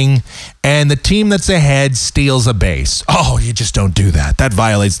 8th inning, and the team that's ahead steals a base. Oh, you just don't do that. That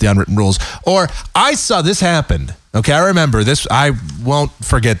violates the unwritten rules. Or I saw this happen. Okay, I remember this. I won't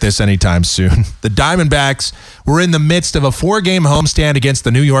forget this anytime soon. The Diamondbacks were in the midst of a 4-game homestand against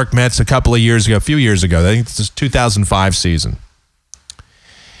the New York Mets a few years ago. I think this is 2005 season.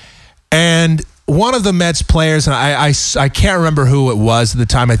 And one of the Mets players, and I can't remember who it was at the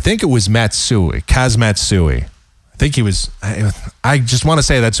time. I think it was Matsui, Kaz Matsui. I think he was, I just want to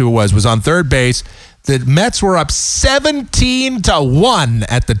say that's who it was on third base. The Mets were up 17-1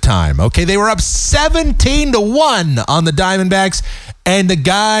 at the time. Okay, they were up 17-1 on the Diamondbacks, and the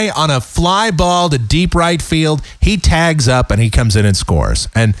guy on a fly ball to deep right field, he tags up and he comes in and scores.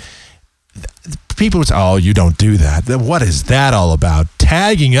 And people would say, oh, you don't do that. Then what is that all about?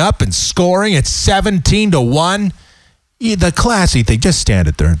 Tagging up and scoring at 17-1? The classy thing, just stand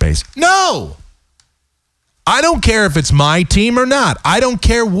at third base. No! I don't care if it's my team or not. I don't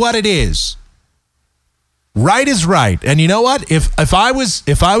care what it is. Right is right. And you know what? If I was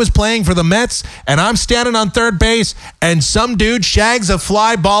playing for the Mets and I'm standing on third base and some dude shags a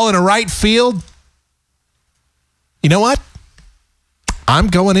fly ball in a right field, you know what? I'm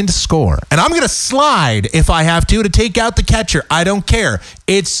going in to score. And I'm going to slide if I have to take out the catcher. I don't care.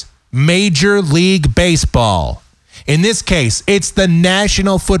 It's Major League Baseball. In this case, it's the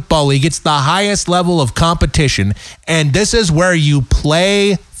National Football League. It's the highest level of competition. And this is where you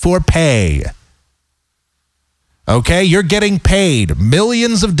play for pay. Okay? You're getting paid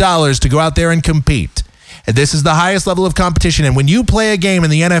millions of dollars to go out there and compete. And this is the highest level of competition. And when you play a game in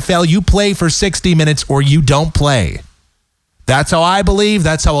the NFL, you play for 60 minutes or you don't play. That's how I believe.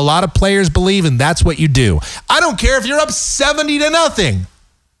 That's how a lot of players believe. And that's what you do. I don't care if you're up 70-0.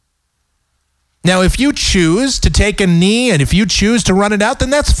 Now, if you choose to take a knee and if you choose to run it out,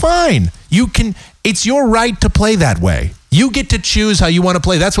 then that's fine. It's your right to play that way. You get to choose how you want to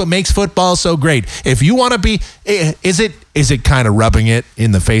play. That's what makes football so great. If you want to be, is it kind of rubbing it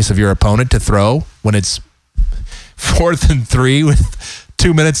in the face of your opponent to throw when it's 4th and 3 with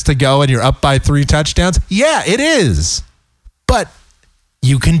 2 minutes to go and you're up by 3 touchdowns? Yeah, it is. But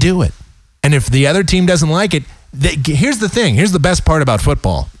you can do it. And if the other team doesn't like it, here's the thing. Here's the best part about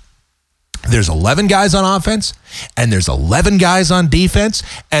football. There's 11 guys on offense, and there's 11 guys on defense.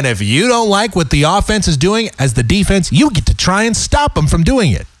 And if you don't like what the offense is doing as the defense, you get to try and stop them from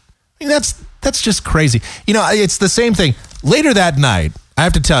doing it. I mean, that's just crazy. You know, it's the same thing. Later that night, I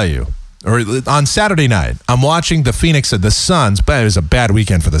have to tell you, or on Saturday night, I'm watching the Suns, but it was a bad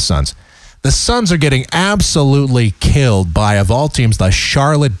weekend for the Suns. The Suns are getting absolutely killed by, of all teams, the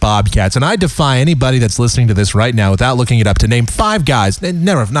Charlotte Bobcats. And I defy anybody that's listening to this right now without looking it up to name 5 guys.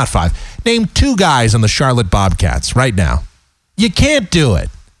 No, not 5. Name 2 guys on the Charlotte Bobcats right now. You can't do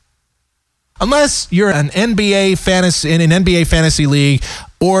it. Unless you're an NBA fantasy league,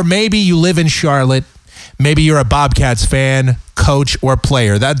 or maybe you live in Charlotte. Maybe you're a Bobcats fan, coach, or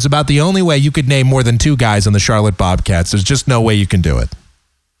player. That's about the only way you could name more than 2 guys on the Charlotte Bobcats. There's just no way you can do it.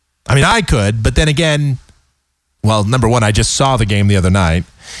 I mean, I could, but then again, well, number one, I just saw the game the other night.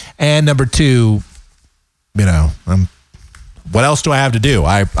 And number 2, you know, what else do I have to do?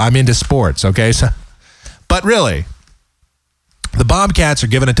 I'm into sports, okay? So, but really, the Bobcats are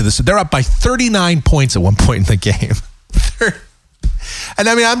giving it to they're up by 39 points at one point in the game. And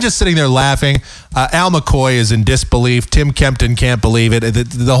I mean, I'm just sitting there laughing. Al McCoy is in disbelief. Tim Kempton can't believe it.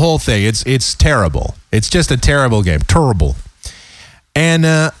 The whole thing, it's terrible. It's just a terrible game. Terrible.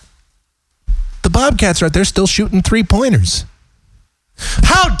 And the Bobcats are out there still shooting 3-pointers.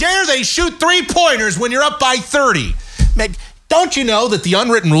 How dare they shoot 3-pointers when you're up by 30? Don't you know that the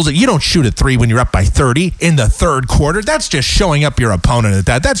unwritten rules that you don't shoot at 3 when you're up by 30 in the third quarter? That's just showing up your opponent at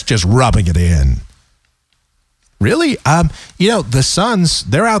that. That's just rubbing it in. Really? You know, the Suns,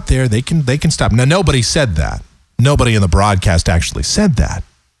 they're out there. They can stop. Now, nobody said that. Nobody in the broadcast actually said that.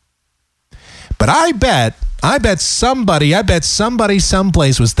 But I bet somebody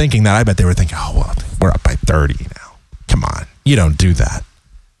someplace was thinking that. I bet they were thinking, oh, well, we're up by 30 now. Come on. You don't do that.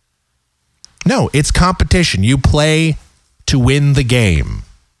 No, it's competition. You play to win the game.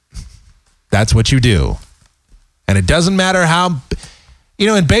 That's what you do. And it doesn't matter how, you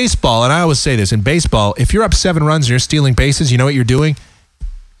know, in baseball, and I always say this, in baseball, if you're up 7 runs and you're stealing bases, you know what you're doing?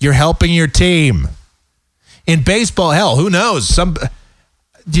 You're helping your team. In baseball, hell, who knows?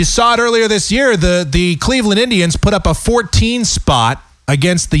 You saw it earlier this year. The Cleveland Indians put up a 14 spot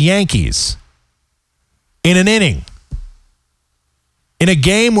against the Yankees in an inning. In a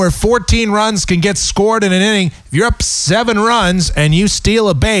game where 14 runs can get scored in an inning, if you're up 7 runs and you steal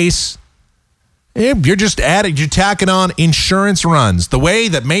a base, you're just you're tacking on insurance runs. The way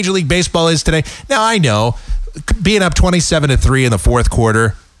that Major League Baseball is today. Now, I know, being up 27-3 in the fourth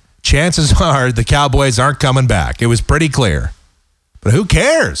quarter, chances are the Cowboys aren't coming back. It was pretty clear. But who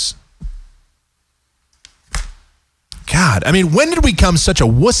cares? God, I mean, when did we become such a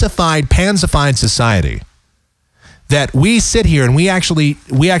wussified, pansified society that we sit here and we actually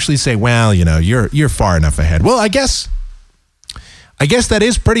say, well, you know, you're far enough ahead. Well, I guess that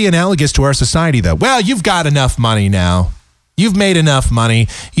is pretty analogous to our society, though. Well, you've got enough money now. You've made enough money.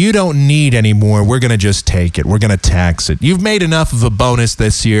 You don't need any more. We're going to just take it. We're going to tax it. You've made enough of a bonus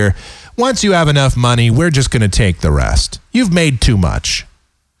this year. Once you have enough money, we're just going to take the rest. You've made too much.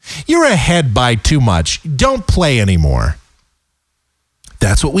 You're ahead by too much. Don't play anymore.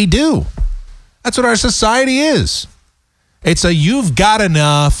 That's what we do. That's what our society is. It's you've got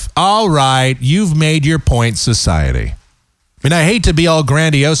enough. All right, you've made your point, society. I mean, I hate to be all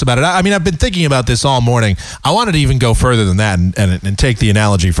grandiose about it. I mean, I've been thinking about this all morning. I wanted to even go further than that and take the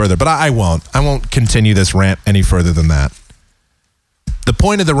analogy further, but I won't. I won't continue this rant any further than that. The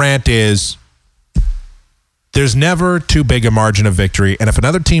point of the rant is there's never too big a margin of victory, and if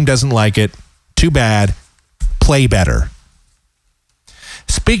another team doesn't like it, too bad, play better.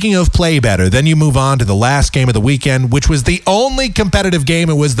 Speaking of play better, then you move on to the last game of the weekend, which was the only competitive game.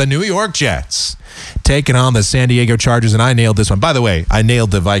 It was the New York Jets taking on the San Diego Chargers, and I nailed this one. By the way, I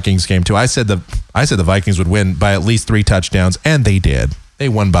nailed the Vikings game too. I said the Vikings would win by at least 3 touchdowns, and they did. They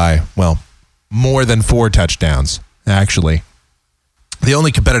won by, well, more than 4 touchdowns, actually. The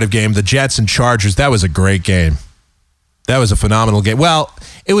only competitive game, the Jets and Chargers, that was a great game. That was a phenomenal game. Well,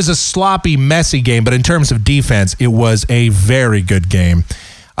 it was a sloppy, messy game, but in terms of defense, it was a very good game.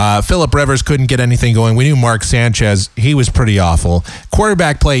 Phillip Rivers couldn't get anything going. We knew Mark Sanchez, he was pretty awful.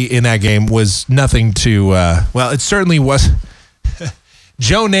 Quarterback play in that game was nothing to, well, it certainly was.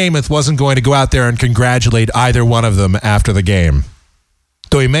 Joe Namath wasn't going to go out there and congratulate either one of them after the game,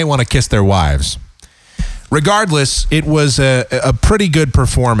 though he may want to kiss their wives. Regardless, it was a pretty good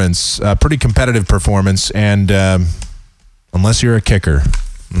performance, a pretty competitive performance, and unless you're a kicker,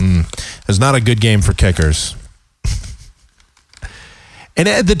 it was not a good game for kickers. And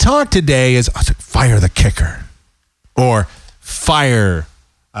the talk today is fire the kicker, or fire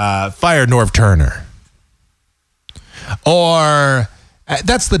Norv Turner, or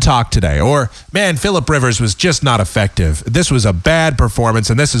that's the talk today. Or, man, Phillip Rivers was just not effective. This was a bad performance,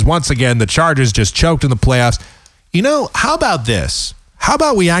 and this is once again the Chargers just choked in the playoffs. You know, how about this? How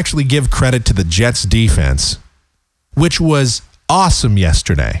about we actually give credit to the Jets defense, which was awesome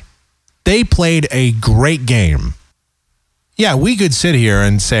yesterday. They played a great game. Yeah, we could sit here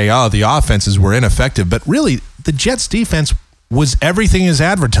and say, oh, the offenses were ineffective, but really, the Jets defense was everything as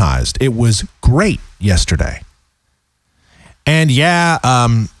advertised. It was great yesterday. And yeah,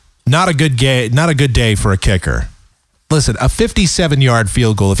 not a good day for a kicker. Listen, a 57-yard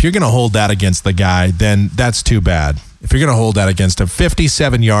field goal, if you're going to hold that against the guy, then that's too bad. If you're going to hold that against him,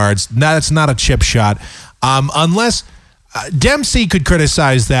 57 yards, that's not a chip shot. Unless Dempsey could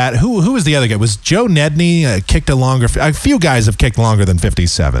criticize that. Who was the other guy? Was Joe Nedney kicked a longer? A few guys have kicked longer than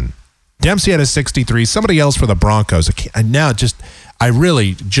 57. Dempsey had a 63. Somebody else for the Broncos. I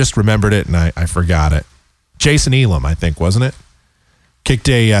really just remembered it and I forgot it. Jason Elam, I think, wasn't it? Kicked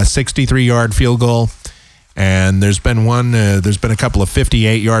a 63-yard field goal, and there's been a couple of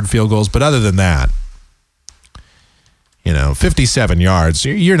 58-yard field goals, but other than that, 57 yards,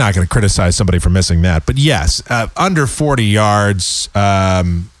 you're not going to criticize somebody for missing that. But yes, under 40 yards,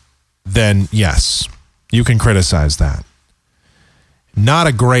 then yes, you can criticize that. Not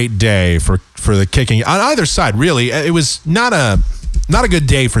a great day for the kicking on either side, really. It was not a good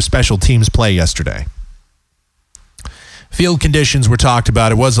day for special teams play yesterday. Field conditions were talked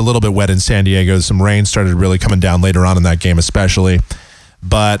about. It was a little bit wet in San Diego. Some rain started really coming down later on in that game especially.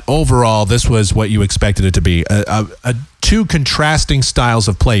 But overall, this was what you expected it to be. Two contrasting styles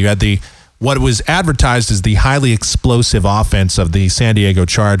of play. You had what was advertised as the highly explosive offense of the San Diego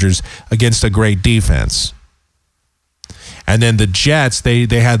Chargers against a great defense. And then the Jets, they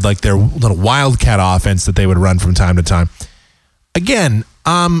had like their little wildcat offense that they would run from time to time. Again,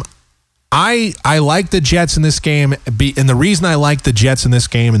 I like the Jets in this game, and the reason I like the Jets in this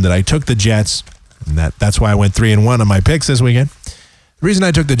game and that I took the Jets, and that's why I went 3-1 on my picks this weekend. The reason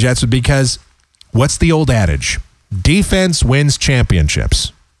I took the Jets was because what's the old adage? Defense wins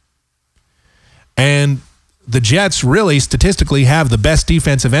championships. And the Jets really statistically have the best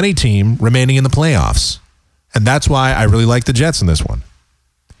defense of any team remaining in the playoffs. And that's why I really like the Jets in this one.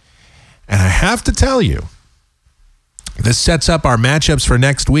 And I have to tell you, this sets up our matchups for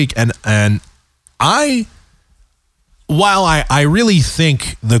next week. And while I really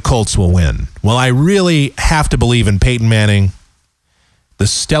think the Colts will win, while I really have to believe in Peyton Manning, the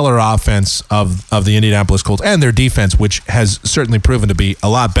stellar offense of the Indianapolis Colts, and their defense, which has certainly proven to be a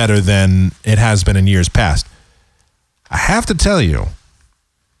lot better than it has been in years past, I have to tell you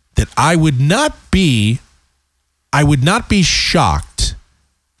that I would not be shocked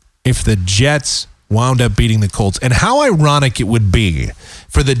if the Jets wound up beating the Colts. And how ironic it would be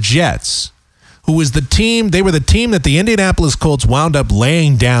for the Jets, who was the team that the Indianapolis Colts wound up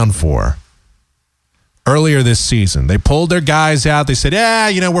laying down for earlier this season. They pulled their guys out. They said,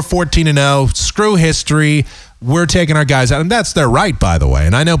 we're 14-0. Screw history. We're taking our guys out. And that's their right, by the way.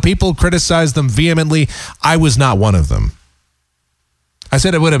 And I know people criticize them vehemently. I was not one of them. I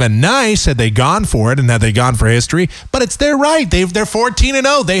said it would have been nice had they gone for it and had they gone for history, but it's their right. They're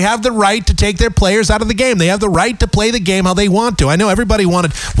 14-0. They have the right to take their players out of the game. They have the right to play the game how they want to. I know everybody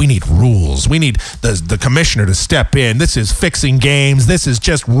wanted, we need rules. We need the commissioner to step in. This is fixing games. This is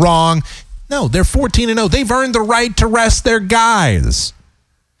just wrong. No, they're 14-0. They've earned the right to rest their guys.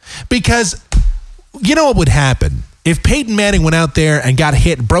 Because you know what would happen? If Peyton Manning went out there and got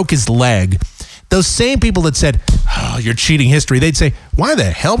hit, broke his leg, those same people that said, oh, you're cheating history, they'd say, why the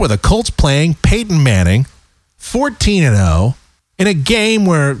hell were the Colts playing Peyton Manning 14-0 in a game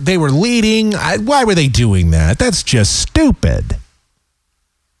where they were leading? Why were they doing that? That's just stupid.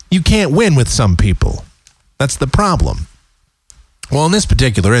 You can't win with some people. That's the problem. Well, in this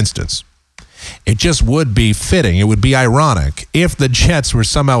particular instance, it just would be fitting. It would be ironic if the Jets were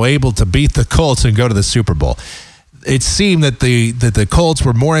somehow able to beat the Colts and go to the Super Bowl. It seemed that the Colts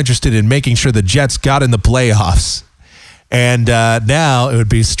were more interested in making sure the Jets got in the playoffs. And now it would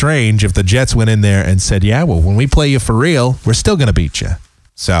be strange if the Jets went in there and said, yeah, well, when we play you for real, we're still going to beat you.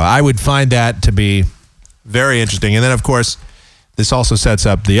 So I would find that to be very interesting. And then, of course, this also sets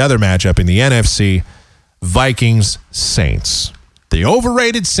up the other matchup in the NFC, Vikings-Saints. The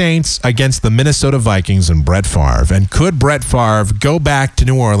overrated Saints against the Minnesota Vikings and Brett Favre. And could Brett Favre go back to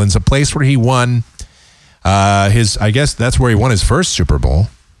New Orleans, a place where he won I guess that's where he won his first Super Bowl,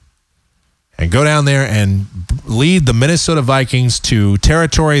 and go down there and lead the Minnesota Vikings to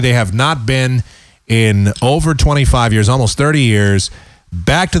territory they have not been in over 25 years, almost 30 years,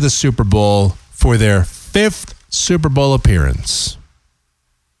 back to the Super Bowl for their 5th Super Bowl appearance?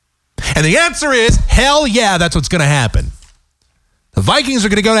 And the answer is, hell yeah, that's what's going to happen. The Vikings are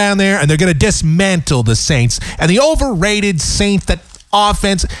going to go down there and they're going to dismantle the Saints. And the overrated Saints that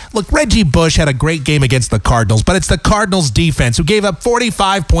offense. Look, Reggie Bush had a great game against the Cardinals, but it's the Cardinals defense who gave up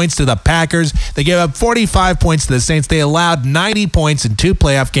 45 points to the Packers. They gave up 45 points to the Saints. They allowed 90 points in 2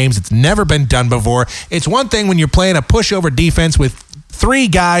 playoff games. It's never been done before. It's one thing when you're playing a pushover defense with 3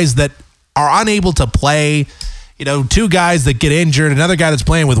 guys that are unable to play, 2 guys that get injured, another guy that's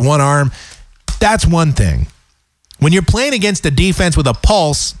playing with 1 arm. That's one thing. When you're playing against a defense with a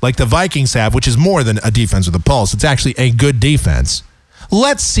pulse like the Vikings have, which is more than a defense with a pulse, it's actually a good defense.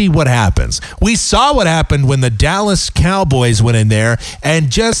 Let's see what happens. We saw what happened when the Dallas Cowboys went in there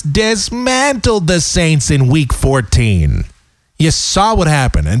and just dismantled the Saints in Week 14. You saw what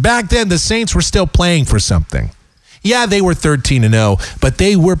happened. And back then, the Saints were still playing for something. Yeah, they were 13-0, but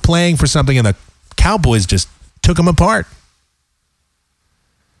they were playing for something, and the Cowboys just took them apart.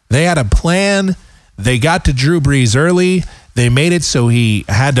 They had a plan. They got to Drew Brees early. They made it so he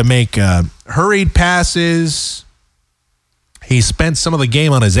had to make hurried passes. He spent some of the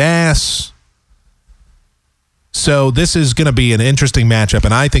game on his ass. So this is going to be an interesting matchup,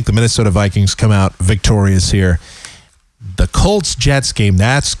 and I think the Minnesota Vikings come out victorious here. The Colts-Jets game,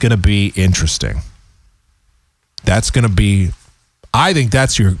 that's going to be interesting. That's going to be, I think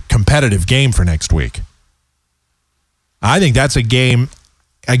that's your competitive game for next week. I think that's a game,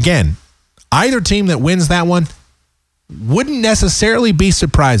 again, either team that wins that one wouldn't necessarily be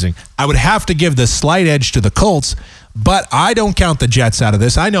surprising. I would have to give the slight edge to the Colts, but I don't count the Jets out of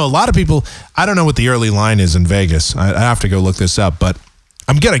this. I know a lot of people, I don't know what the early line is in Vegas. I have to go look this up, but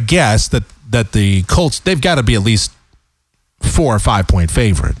I'm going to guess that the Colts, they've got to be at least 4 or 5 point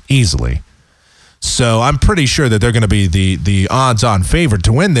favorite, easily. So I'm pretty sure that they're going to be the odds-on favorite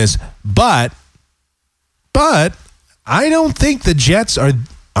to win this, but I don't think the Jets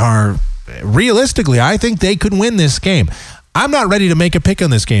are realistically, I think they could win this game. I'm not ready to make a pick on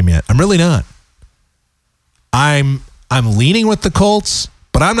this game yet. I'm really not. I'm leaning with the Colts,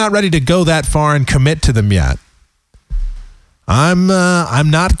 but I'm not ready to go that far and commit to them yet. I'm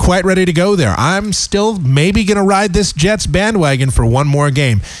not quite ready to go there. I'm still maybe going to ride this Jets bandwagon for one more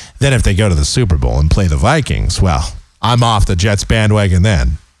game. Then if they go to the Super Bowl and play the Vikings, well, I'm off the Jets bandwagon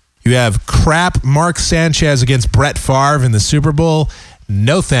then. You have crap Mark Sanchez against Brett Favre in the Super Bowl.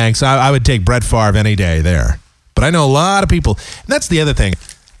 No thanks. I would take Brett Favre any day there. But I know a lot of people, and that's the other thing.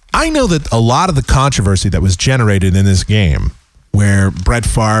 I know that a lot of the controversy that was generated in this game, where Brett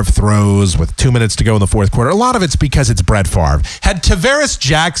Favre throws with 2 minutes to go in the fourth quarter, a lot of it's because it's Brett Favre. Had Tavares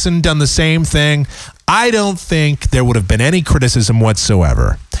Jackson done the same thing, I don't think there would have been any criticism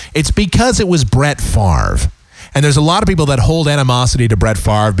whatsoever. It's because it was Brett Favre. And there's a lot of people that hold animosity to Brett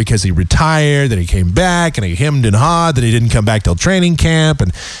Favre because he retired, that he came back, and he hemmed and hawed, that he didn't come back till training camp.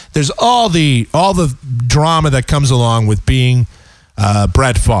 And there's all the drama that comes along with being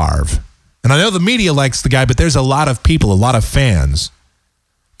Brett Favre. And I know the media likes the guy, but there's a lot of people, a lot of fans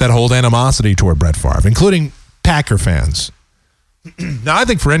that hold animosity toward Brett Favre, including Packer fans. Now, I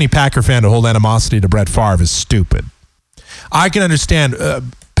think for any Packer fan to hold animosity to Brett Favre is stupid. I can understand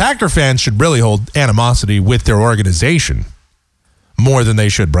Packer fans should really hold animosity with their organization more than they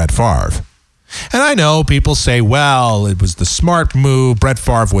should Brett Favre. And I know people say, well, it was the smart move. Brett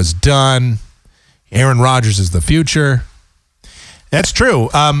Favre was done. Aaron Rodgers is the future. That's true.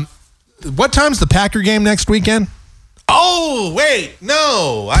 What time's the Packer game next weekend? Oh, wait,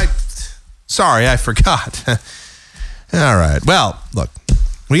 no. Sorry, I forgot. All right. Well, look,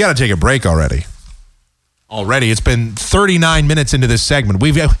 we got to take a break already. It's been 39 minutes into this segment.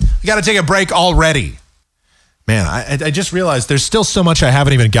 We got to take a break already. Man, I just realized there's still so much I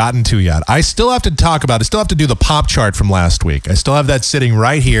haven't even gotten to yet. I still have to talk about it. I still have to do the pop chart from last week. I still have that sitting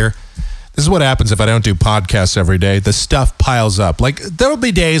right here. This is what happens if I don't do podcasts every day. The stuff piles up. Like, there will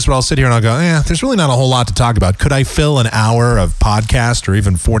be days where I'll sit here and I'll go, there's really not a whole lot to talk about. Could I fill an hour of podcast or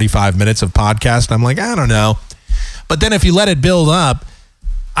even 45 minutes of podcast? And I'm like, I don't know. But then if you let it build up,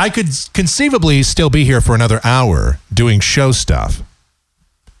 I could conceivably still be here for another hour doing show stuff.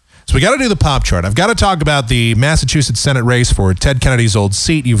 So we got to do the pop chart. I've got to talk about the Massachusetts Senate race for Ted Kennedy's old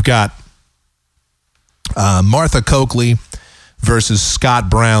seat. You've got Martha Coakley versus Scott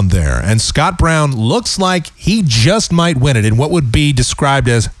Brown there. And Scott Brown looks like he just might win it in what would be described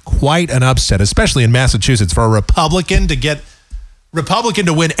as quite an upset, especially in Massachusetts. For a Republican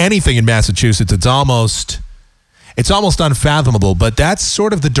to win anything in Massachusetts, it's almost unfathomable, but that's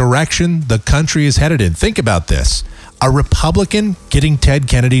sort of the direction the country is headed in. Think about this. A Republican getting Ted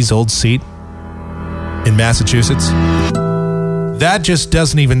Kennedy's old seat in Massachusetts? That just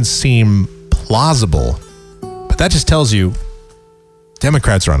doesn't even seem plausible. But that just tells you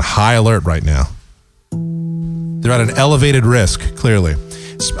Democrats are on high alert right now. They're at an elevated risk, clearly.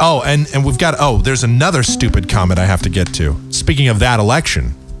 Oh, and we've got, there's another stupid comment I have to get to. Speaking of that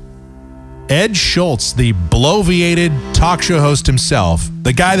election, Ed Schultz, the bloviated talk show host himself,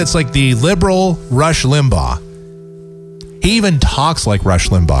 the guy that's like the liberal Rush Limbaugh, he even talks like Rush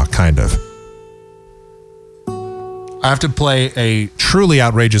Limbaugh, kind of. I have to play a truly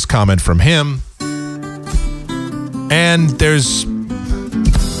outrageous comment from him. And there's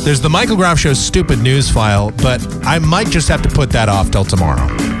the Michael Groff Show stupid news file, but I might just have to put that off till tomorrow.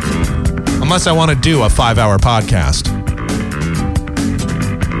 Unless I want to do a 5-hour podcast.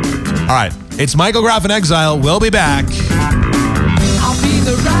 All right, it's Michael Groff in Exile. We'll be back. I'll be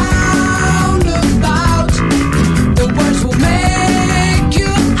the roundabout. The words will make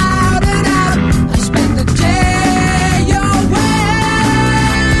you out and out. I spend the day away.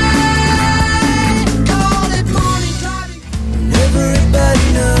 Call it morning driving. Everybody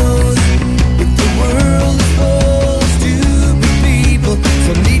knows if the world is full of stupid people,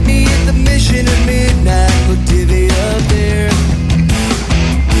 so meet me at the Mission at midnight. We'll divvy up there.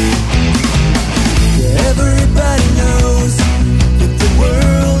 Everybody knows that the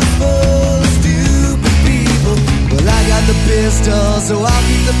world is full of stupid people. Well, I got the pistol, so I'll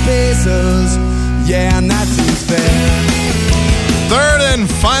keep the pesos. Yeah, and that seems fair. Third and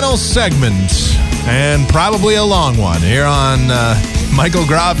final segment, and probably a long one, here on Michael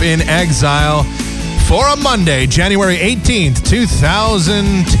Groff in Exile for a Monday, January 18th,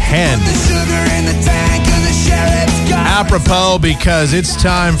 2010. The sugar in the tank of the sheriff's car. Apropos, because it's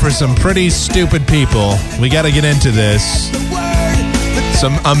time for some pretty stupid people. We got to get into this.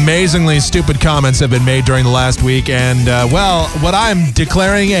 Some amazingly stupid comments have been made during the last week, and, what I'm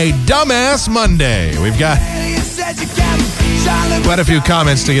declaring a Dumbass Monday. We've got quite a few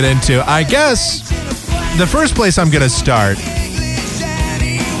comments to get into. I guess the first place I'm going to start,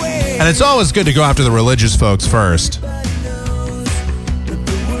 and it's always good to go after the religious folks first.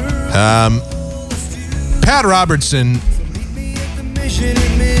 Pat Robertson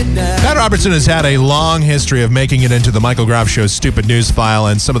has had a long history of making it into the Michael Groff Show's stupid news file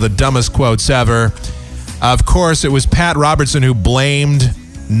and some of the dumbest quotes ever. Of course, it was Pat Robertson who blamed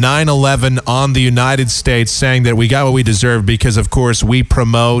 9/11 on the United States, saying that we got what we deserved because, of course, we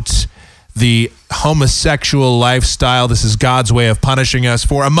promote the homosexual lifestyle. This is God's way of punishing us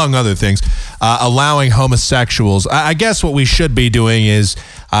for, among other things, allowing homosexuals. I guess what we should be doing is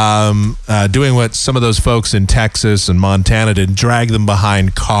doing what some of those folks in Texas and Montana did, drag them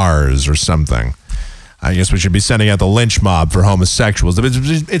behind cars or something. I guess we should be sending out the lynch mob for homosexuals.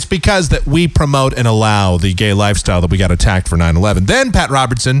 It's because that we promote and allow the gay lifestyle that we got attacked for 9/11. Then Pat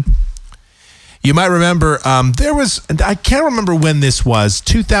Robertson, you might remember, there was, I can't remember when this was,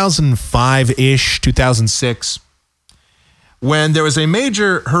 2005-ish, 2006, when there was a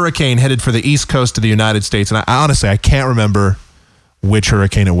major hurricane headed for the east coast of the United States. And I honestly, I can't remember which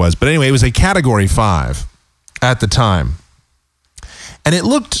hurricane it was. But anyway, it was a Category 5 at the time. And it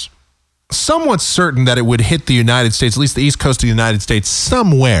looked somewhat certain that it would hit the United States, at least the east coast of the United States,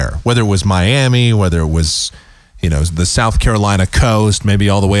 somewhere, whether it was Miami, whether it was, the South Carolina coast, maybe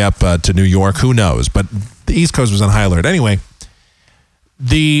all the way up to New York. Who knows? But the East Coast was on high alert. Anyway,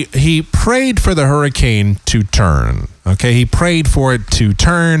 he prayed for the hurricane to turn. Okay, he prayed for it to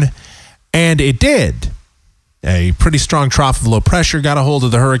turn, and it did. A pretty strong trough of low pressure got a hold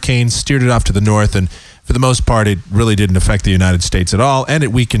of the hurricane, steered it off to the north, and for the most part, it really didn't affect the United States at all, and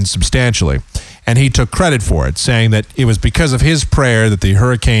it weakened substantially. And he took credit for it, saying that it was because of his prayer that the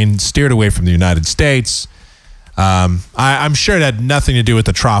hurricane steered away from the United States. I'm sure it had nothing to do with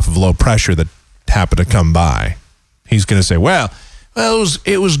the trough of low pressure that happened to come by. He's going to say, well,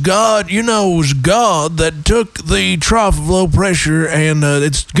 it was God, it was God that took the trough of low pressure, and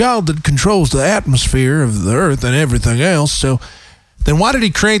it's God that controls the atmosphere of the earth and everything else. So then why did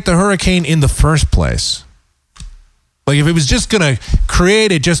he create the hurricane in the first place? Like, if he was just going to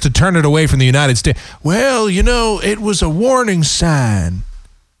create it just to turn it away from the United States, well, it was a warning sign.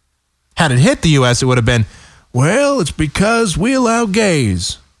 Had it hit the U.S., it would have been, well, it's because we allow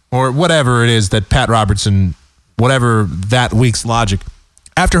gays, or whatever it is that Pat Robertson, whatever that week's logic.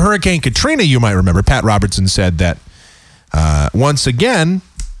 After Hurricane Katrina, you might remember, Pat Robertson said that once again,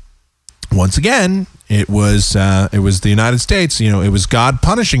 it was the United States. It was God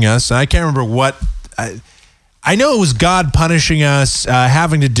punishing us. I can't remember what. I know it was God punishing us,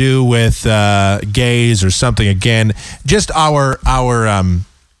 having to do with gays or something. Again, just our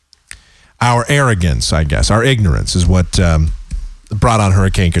arrogance, I guess, our ignorance is what brought on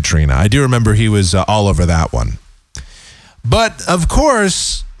Hurricane Katrina. I do remember he was all over that one. But, of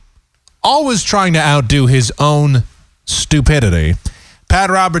course, always trying to outdo his own stupidity,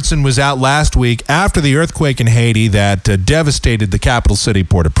 Pat Robertson was out last week after the earthquake in Haiti that devastated the capital city,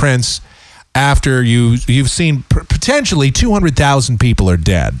 Port-au-Prince. After you've seen potentially 200,000 people are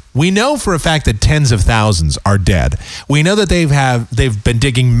dead. We know for a fact that tens of thousands are dead. We know that they've been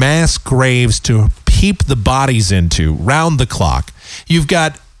digging mass graves to heap the bodies into round the clock. You've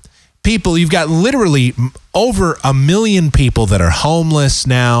got literally over 1 million people that are homeless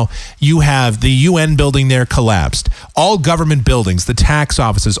now. You have the UN building there collapsed. All government buildings, the tax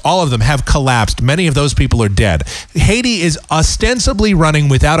offices, all of them have collapsed. Many of those people are dead. Haiti is ostensibly running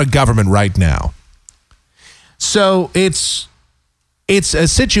without a government right now. So it's a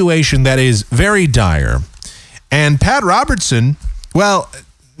situation that is very dire. And Pat Robertson, well,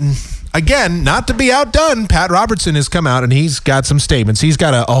 again, not to be outdone, Pat Robertson has come out and he's got some statements. He's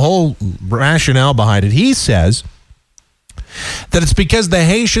got a whole rationale behind it. He says that it's because the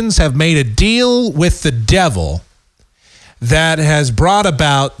Haitians have made a deal with the devil that has brought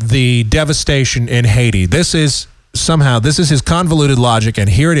about the devastation in Haiti. This is his convoluted logic, and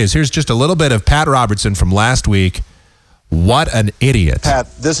here it is. Here's just a little bit of Pat Robertson from last week. What an idiot. Pat,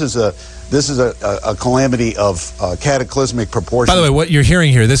 this is a calamity of cataclysmic proportions. By the way, what you're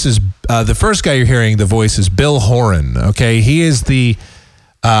hearing here, this is the first guy you're hearing, the voice is Bill Horan, okay? He is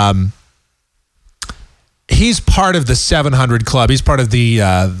he's part of the 700 Club. He's part of the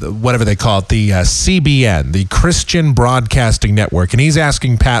whatever they call it, the CBN, the Christian Broadcasting Network, and he's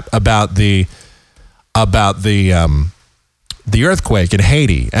asking Pat about the earthquake in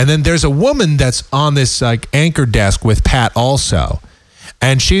Haiti. And then there's a woman that's on this anchor desk with Pat also.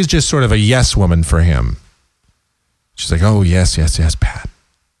 And she's just sort of a yes woman for him. She's like, oh, yes, Pat.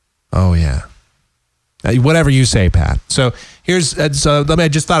 Oh, yeah. Whatever you say, Pat. So I just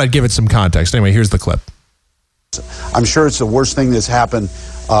thought I'd give it some context. Anyway, here's the clip. I'm sure it's the worst thing that's happened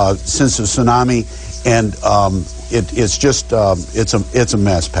since the tsunami. And it's a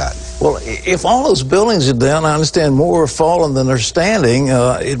mess, Pat. Well, if all those buildings are down, I understand more are fallen than are standing.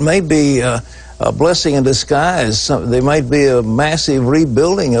 It may be a blessing in disguise. There might be a massive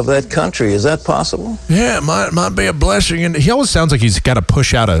rebuilding of that country. Is that possible? Yeah, it might be a blessing. And he always sounds like he's got to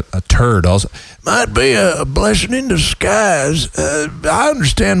push out a turd also. Might be a blessing in disguise. I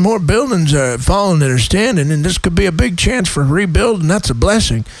understand more buildings are falling than are standing, and this could be a big chance for rebuilding. That's a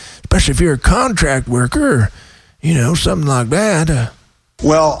blessing, especially if you're a contract worker, something like that.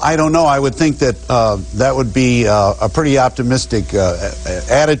 Well, I don't know. I would think that that would be a pretty optimistic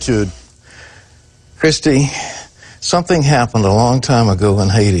attitude. Christy, something happened a long time ago in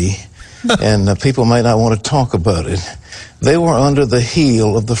Haiti, and people may not want to talk about it. They were under the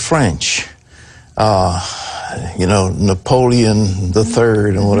heel of the French, Napoleon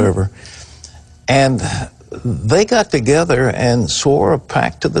III and whatever. And they got together and swore a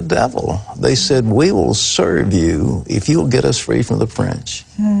pact to the devil. They said, we will serve you if you'll get us free from the French.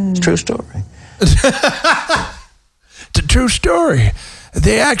 It's a true story. It's a true story.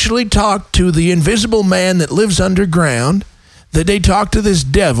 They actually talked to the invisible man that lives underground. That they talked to this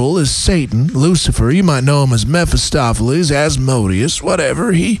devil, this Satan, Lucifer. You might know him as Mephistopheles, Asmodeus,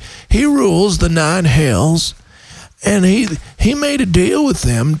 whatever. He rules the 9 hells. And he made a deal with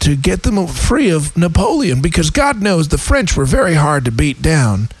them to get them free of Napoleon, because God knows the French were very hard to beat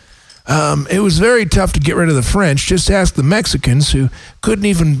down. It was very tough to get rid of the French. Just ask the Mexicans, who couldn't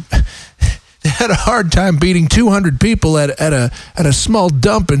even... They had a hard time beating 200 people at a small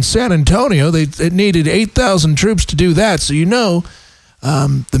dump in San Antonio. They needed 8,000 troops to do that. So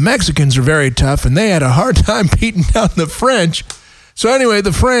the Mexicans are very tough, and they had a hard time beating down the French. So anyway,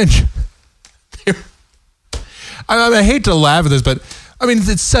 the French... I hate to laugh at this, but I mean,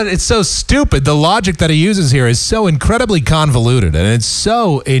 it's so stupid. The logic that he uses here is so incredibly convoluted, and it's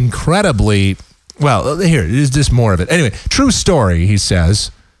so incredibly... Well, here, there's just more of it. Anyway, true story, he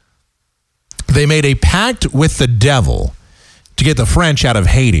says. They made a pact with the devil to get the French out of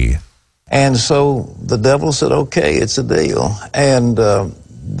Haiti. And so the devil said, okay, it's a deal. And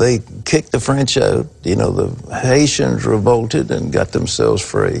they kicked the French out. You know, the Haitians revolted and got themselves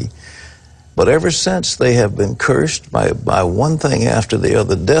free. But ever since, they have been cursed by one thing after the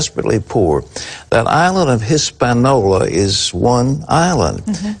other, desperately poor. That island of Hispaniola is one island.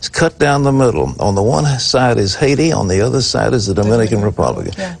 It's cut down the middle. On the one side is Haiti, on the other side is the Dominican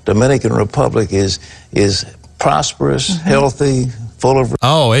Republic. Yeah. Dominican Republic is prosperous, healthy, full of...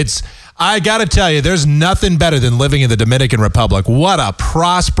 I got to tell you, there's nothing better than living in the Dominican Republic. What a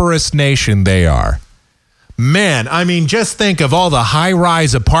prosperous nation they are. Man, I mean, just think of all the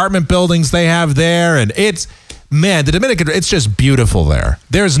high-rise apartment buildings they have there. And the Dominican, it's just beautiful there.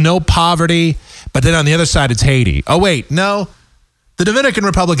 There's no poverty, but then on the other side, it's Haiti. Oh, wait, no. The Dominican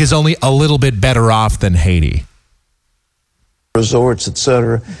Republic is only a little bit better off than Haiti. Resorts,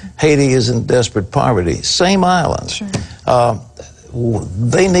 etc. Haiti is in desperate poverty. Same island. Sure.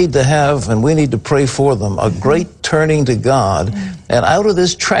 They need to have, and we need to pray for them, a great turning to God. And out of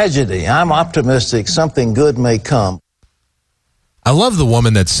this tragedy, I'm optimistic something good may come. I love the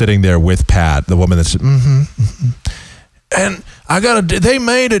woman that's sitting there with Pat, the woman that's... And they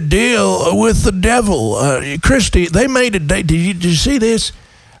made a deal with the devil. Christy, they made a deal. Did you see this?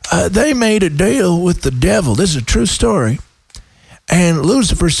 They made a deal with the devil. This is a true story. And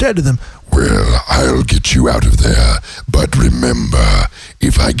Lucifer said to them, well, I'll get you out of there, but remember,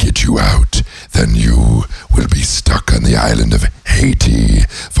 if I get you out, then you will be stuck on the island of Haiti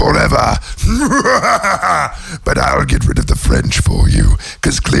forever. But I'll get rid of the French for you,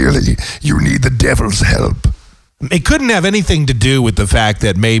 because clearly you need the devil's help. It couldn't have anything to do with the fact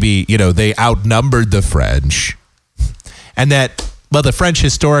that maybe, they outnumbered the French, and that, well, the French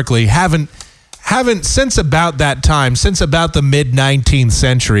historically haven't since about that time, since about the mid-19th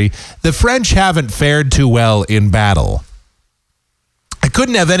century, the French haven't fared too well in battle. It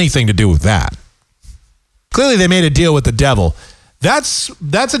couldn't have anything to do with that. Clearly, they made a deal with the devil. That's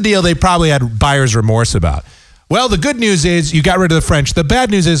a deal they probably had buyer's remorse about. Well, the good news is you got rid of the French. The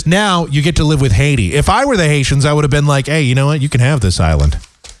bad news is now you get to live with Haiti. If I were the Haitians, I would have been like, hey, you know what? You can have this island.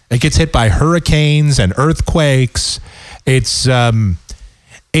 It gets hit by hurricanes and earthquakes.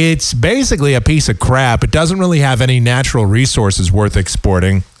 It's basically a piece of crap. It doesn't really have any natural resources worth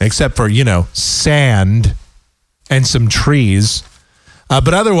exporting, except for, sand and some trees.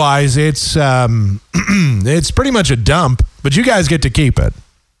 But otherwise, it's pretty much a dump, but you guys get to keep it.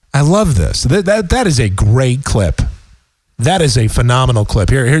 I love this. That is a great clip. That is a phenomenal clip.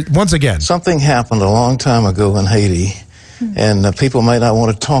 Here, once again. Something happened a long time ago in Haiti, and people may not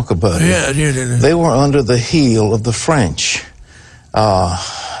want to talk about it. Yeah. They were under the heel of the French.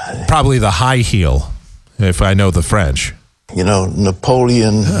 Probably the high heel, if I know the French.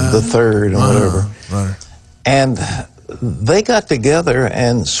 Napoleon III and whatever. Right. And they got together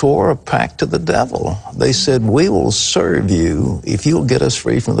and swore a pact to the devil. They said, we will serve you if you'll get us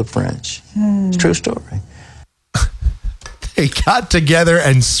free from the French. It's a true story. They got together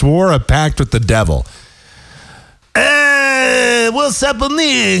and swore a pact with the devil. What's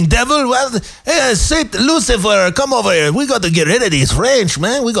happening, devil? Well, Saint Lucifer, come over here. We got to get rid of these French,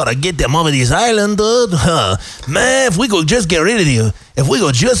 man. We got to get them over this island, dude. Man, if we could just get rid of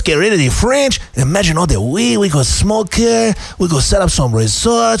the French, imagine all the weed we could smoke here. We could set up some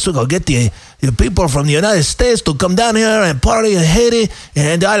resorts. We could get the people from the United States to come down here and party in Haiti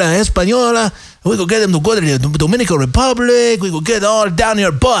and the island of Hispaniola. We could get them to go to the Dominican Republic. We could get all down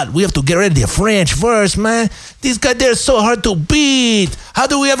here, but we have to get rid of the French first, man. These guys, they're so hard to beat. How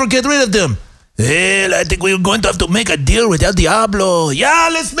do we ever get rid of them? Well, I think we're going to have to make a deal with El Diablo. Yeah,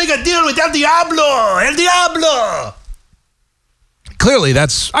 let's make a deal with El Diablo. El Diablo. Clearly,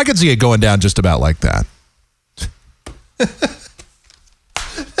 I could see it going down just about like that.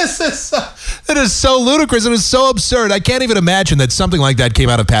 It is so ludicrous. It is so absurd. I can't even imagine that something like that came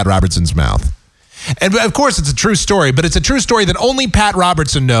out of Pat Robertson's mouth. And of course, it's a true story, but it's a true story that only Pat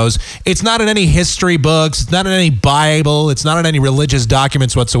Robertson knows. It's not in any history books. It's not in any Bible. It's not in any religious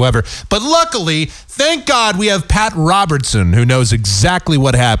documents whatsoever. But luckily, thank God we have Pat Robertson who knows exactly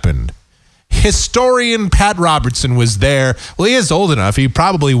what happened. Historian Pat Robertson was there. Well, he is old enough. He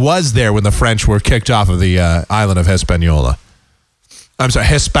probably was there when the French were kicked off of the island of Hispaniola. I'm sorry,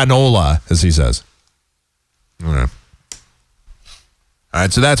 Hispaniola, as he says. All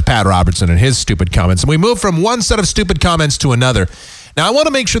right, so that's Pat Robertson and his stupid comments. And we move from one set of stupid comments to another. Now, I want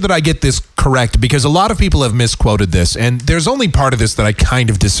to make sure that I get this correct because a lot of people have misquoted this, and there's only part of this that I kind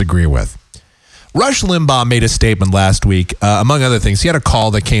of disagree with. Rush Limbaugh made a statement last week, among other things. He had a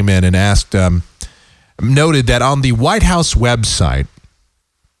call that came in and asked, noted that on the White House website,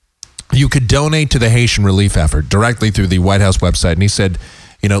 you could donate to the Haitian relief effort directly through the White House website. And he said,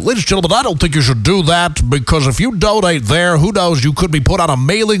 ladies and gentlemen, I don't think you should do that because if you donate there, who knows, you could be put on a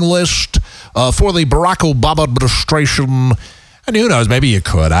mailing list for the Barack Obama administration. And who knows, maybe you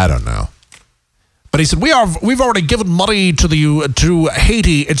could, I don't know. But he said, we've already given money to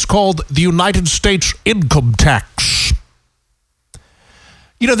Haiti. It's called the United States income tax.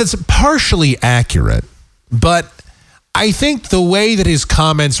 That's partially accurate, but I think the way that his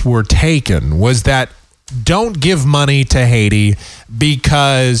comments were taken was that don't give money to Haiti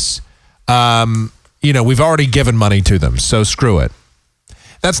because, we've already given money to them, so screw it.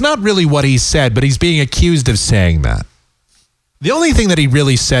 That's not really what he said, but he's being accused of saying that. The only thing that he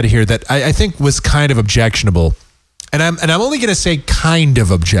really said here that I think was kind of objectionable, and I'm only going to say kind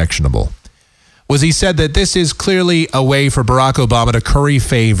of objectionable, was he said that this is clearly a way for Barack Obama to curry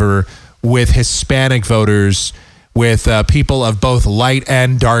favor with Hispanic voters, with people of both light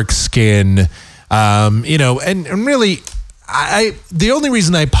and dark skin, and really, the only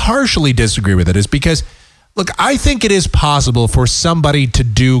reason I partially disagree with it is because, look, I think it is possible for somebody to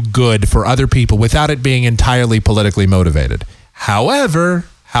do good for other people without it being entirely politically motivated. However,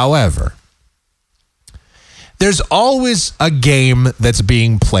 there's always a game that's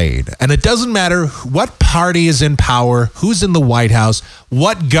being played, and it doesn't matter what party is in power, who's in the White House,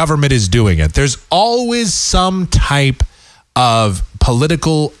 what government is doing it. There's always some type of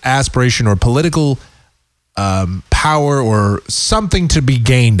political aspiration or political power or something to be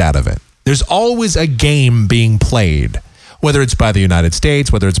gained out of it. There's always a game being played, whether it's by the United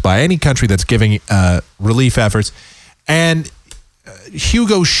States, whether it's by any country that's giving relief efforts. And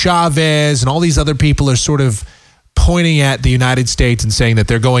Hugo Chavez and all these other people are sort of pointing at the United States and saying that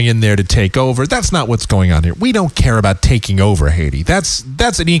they're going in there to take over. That's not what's going on here. We don't care about taking over Haiti. That's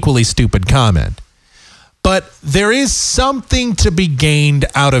an equally stupid comment. But there is something to be gained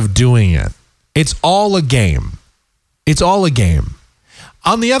out of doing it. It's all a game. It's all a game.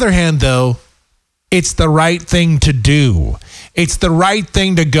 On the other hand, though, it's the right thing to do. It's the right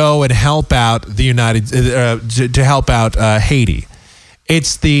thing to go and help out the to help out Haiti.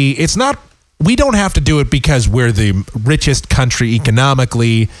 It's not. We don't have to do it because we're the richest country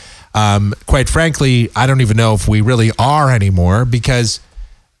economically. Quite frankly, I don't even know if we really are anymore because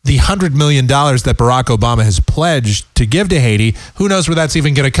the $100 million that Barack Obama has pledged to give to Haiti, who knows where that's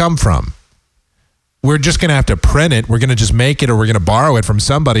even going to come from? We're just going to have to print it. We're going to just make it, or we're going to borrow it from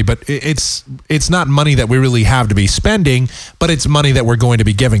somebody. But it's not money that we really have to be spending, but it's money that we're going to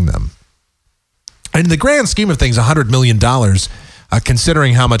be giving them. And in the grand scheme of things, $100 million,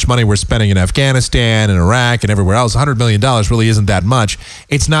 considering how much money we're spending in Afghanistan and Iraq and everywhere else, $100 million really isn't that much.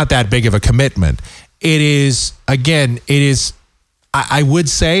 It's not that big of a commitment. It is, I would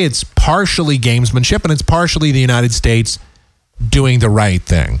say it's partially gamesmanship, and it's partially the United States doing the right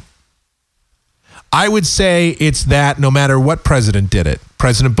thing. I would say it's that no matter what president did it.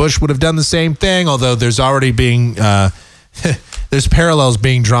 President Bush would have done the same thing, although there's already being there's parallels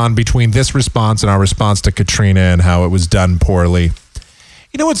being drawn between this response and our response to Katrina and how it was done poorly.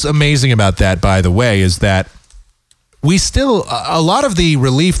 You know what's amazing about that, by the way, is that we still, a lot of the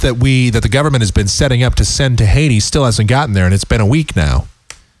relief that the government has been setting up to send to Haiti still hasn't gotten there, and it's been a week now.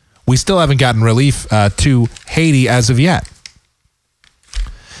 We still haven't gotten relief to Haiti as of yet.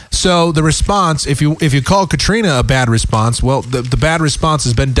 So the response, if you call Katrina a bad response, well, the bad response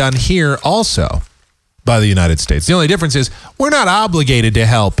has been done here also by the United States. The only difference is we're not obligated to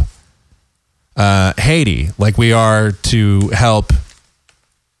help Haiti like we are to help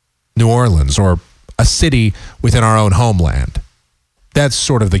New Orleans or a city within our own homeland. That's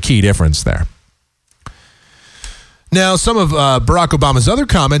sort of the key difference there. Now, some of Barack Obama's other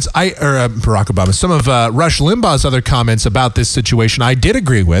comments, some of Rush Limbaugh's other comments about this situation, I did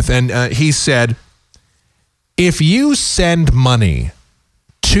agree with. And he said, if you send money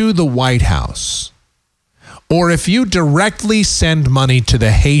to the White House, or if you directly send money to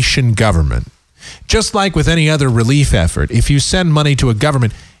the Haitian government, Just like with any other relief effort, if you send money to a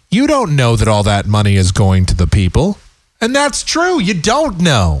government, you don't know that all that money is going to the people. And that's true. You don't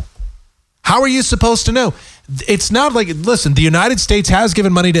know. How are you supposed to know? It's not like, listen, the United States has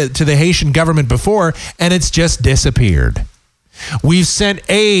given money to the Haitian government before, and it's just disappeared. We've sent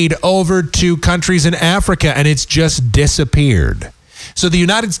aid over to countries in Africa, and it's just disappeared. So the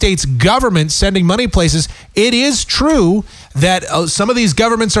United States government sending money places, it is true that some of these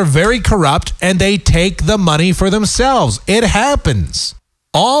governments are very corrupt, and they take the money for themselves. It happens.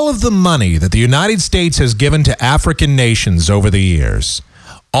 All of the money that the United States has given to African nations over the years,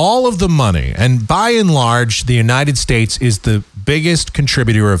 all of the money, and by and large, the United States is the biggest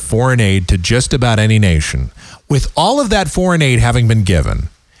contributor of foreign aid to just about any nation. With all of that foreign aid having been given,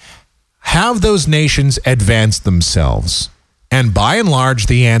 have those nations advanced themselves? And by and large,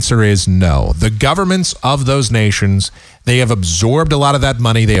 the answer is no. The governments of those nations, they have absorbed a lot of that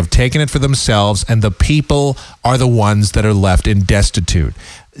money. They have taken it for themselves, and the people are the ones that are left in destitute.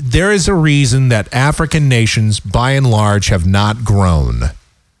 There is a reason that African nations, by and large, have not grown.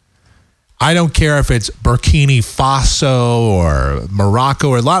 I don't care if it's Burkina Faso or Morocco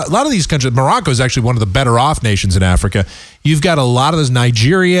or a lot of these countries. Morocco is actually one of the better off nations in Africa. You've got a lot of those,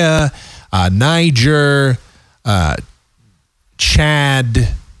 Nigeria, Niger, Chad,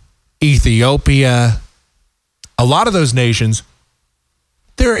 Ethiopia. A lot of those nations,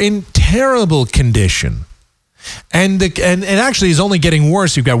 they're in terrible condition. And it actually is only getting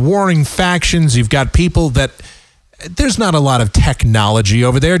worse. You've got warring factions. You've got people that... There's not a lot of technology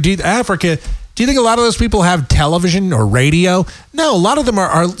over there. Do you think a lot of those people have television or radio? No, a lot of them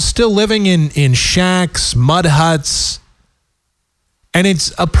are still living in shacks, mud huts. And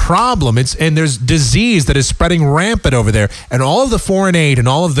it's a problem. And there's disease that is spreading rampant over there. And all of the foreign aid and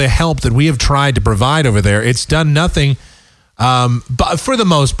all of the help that we have tried to provide over there, it's done nothing. But for the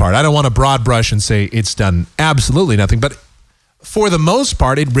most part, I don't want to broad brush and say it's done absolutely nothing. But for the most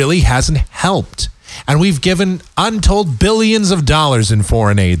part, it really hasn't helped. And we've given untold billions of dollars in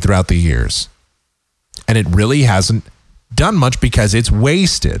foreign aid throughout the years. And it really hasn't done much because it's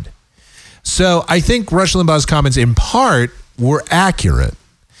wasted. So I think Rush Limbaugh's comments in part were accurate.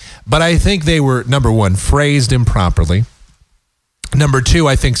 But I think they were, number one, phrased improperly. Number two,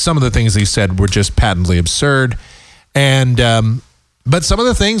 I think some of the things he said were just patently absurd. And but some of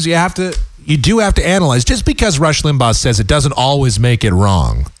the things you do have to analyze. Just because Rush Limbaugh says it doesn't always make it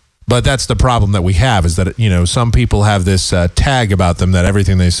wrong. But that's the problem that we have is that, some people have this tag about them that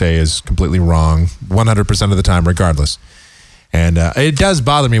everything they say is completely wrong 100% of the time, regardless. And it does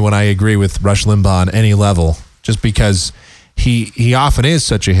bother me when I agree with Rush Limbaugh on any level, just because he often is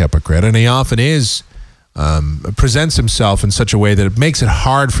such a hypocrite, and he often presents himself in such a way that it makes it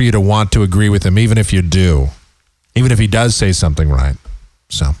hard for you to want to agree with him, even if you do, even if he does say something right.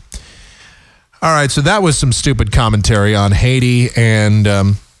 So, all right, so that was some stupid commentary on Haiti,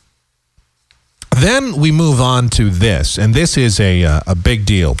 and then we move on to this, and this is a big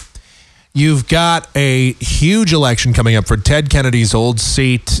deal. You've got a huge election coming up for Ted Kennedy's old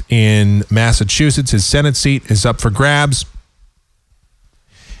seat in Massachusetts. His Senate seat is up for grabs.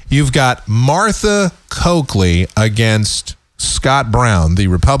 You've got Martha Coakley against Scott Brown, the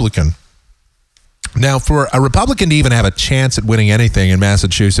Republican. Now, for a Republican to even have a chance at winning anything in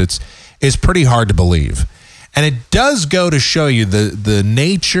Massachusetts is pretty hard to believe. And it does go to show you the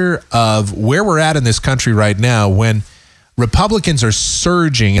nature of where we're at in this country right now when Republicans are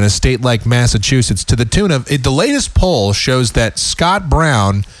surging in a state like Massachusetts to the tune of, the latest poll shows that Scott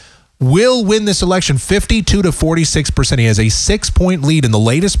Brown will win this election 52 to 46%. He has a 6-point lead in the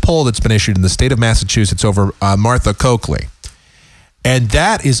latest poll that's been issued in the state of Massachusetts over Martha Coakley. And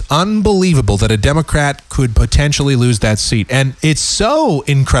that is unbelievable that a Democrat could potentially lose that seat. And it's so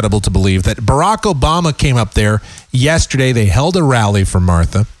incredible to believe that Barack Obama came up there yesterday. They held a rally for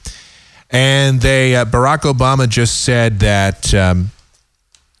Martha. And Barack Obama just said that,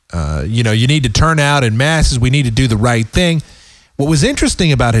 you need to turn out in masses. We need to do the right thing. What was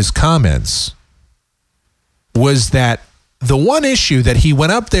interesting about his comments was that the one issue that he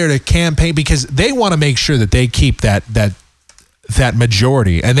went up there to campaign, because they want to make sure that they keep that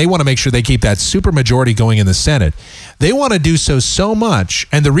majority, and they want to make sure they keep that super majority going in the Senate. They want to do so much,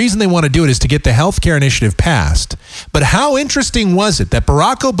 and the reason they want to do it is to get the health care initiative passed. But how interesting was it that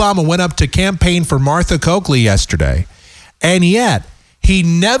Barack Obama went up to campaign for Martha Coakley yesterday, and yet he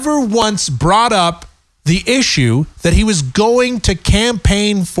never once brought up the issue that he was going to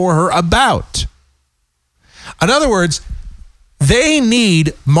campaign for her about? In other words, they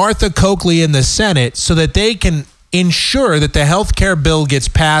need Martha Coakley in the Senate so that they can ensure that the health care bill gets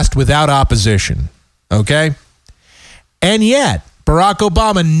passed without opposition, okay? And yet, Barack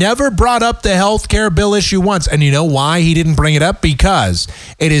Obama never brought up the health care bill issue once. And you know why he didn't bring it up? Because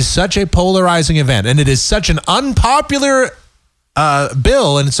it is such a polarizing event, and it is such an unpopular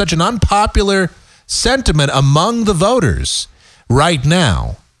bill, and it's such an unpopular sentiment among the voters right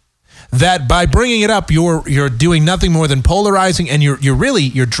now, that by bringing it up, you're doing nothing more than polarizing, and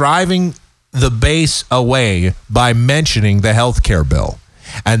you're driving the base away by mentioning the health care bill.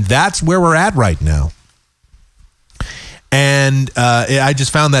 And that's where we're at right now. And I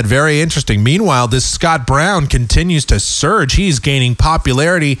just found that very interesting. Meanwhile, this Scott Brown continues to surge. He's gaining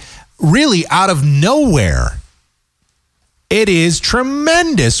popularity really out of nowhere. It is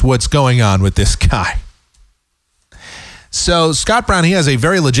tremendous what's going on with this guy. So Scott Brown, he has a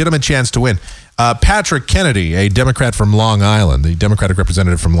very legitimate chance to win. Patrick Kennedy, a Democrat from Long Island, the Democratic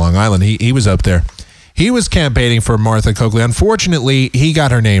representative from Long Island, he was up there. He was campaigning for Martha Coakley. Unfortunately, he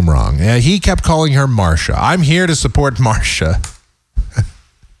got her name wrong. He kept calling her Marsha. I'm here to support Marsha.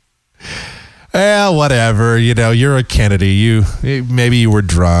 Well, whatever. You know, you're a Kennedy. Maybe you were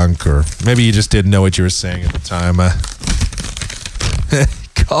drunk, or maybe you just didn't know what you were saying at the time.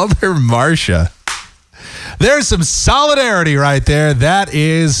 Called her Marsha. There's some solidarity right there. That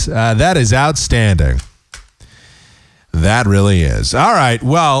is outstanding. That really is. All right.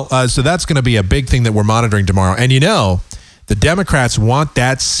 Well, so that's going to be a big thing that we're monitoring tomorrow. And you know, the Democrats want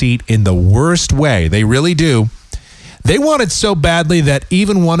that seat in the worst way. They really do. They want it so badly that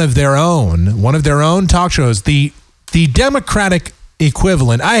even one of their own talk shows, the Democratic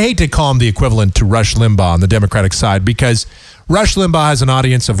equivalent, I hate to call him the equivalent to Rush Limbaugh on the Democratic side, because Rush Limbaugh has an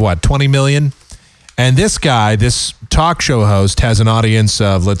audience of 20 million? And this guy, this talk show host, has an audience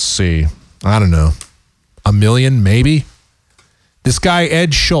of, let's see, I don't know, 1 million, maybe. This guy,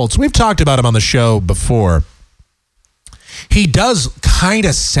 Ed Schultz, we've talked about him on the show before. He does kind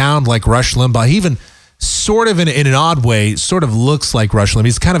of sound like Rush Limbaugh. He even sort of in an odd way, sort of looks like Rush Limbaugh.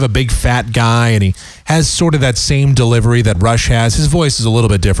 He's kind of a big fat guy, and he has sort of that same delivery that Rush has. His voice is a little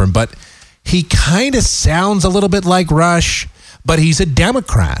bit different, but he kind of sounds a little bit like Rush, but he's a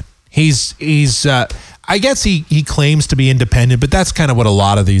Democrat. He's I guess he claims to be independent, but that's kind of what a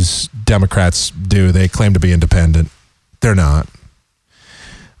lot of these Democrats do. They claim to be independent. They're not.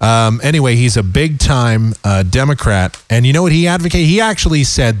 Anyway, he's a big-time Democrat, and you know what he advocated? He actually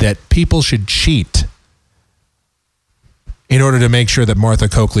said that people should cheat in order to make sure that Martha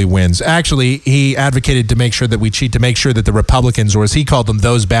Coakley wins. Actually, he advocated to make sure that we cheat, to make sure that the Republicans, or as he called them,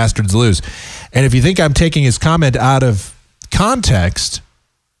 those bastards, lose. And if you think I'm taking his comment out of context,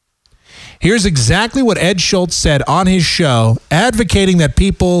 here's exactly what Ed Schultz said on his show, advocating that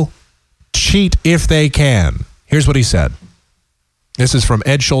people cheat if they can. Here's what he said. This is from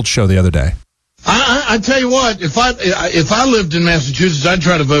Ed Schultz's show the other day. I tell you what, if I lived in Massachusetts, I'd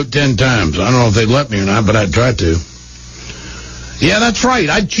try to vote 10 times. I don't know if they'd let me or not, but I'd try to. Yeah, that's right.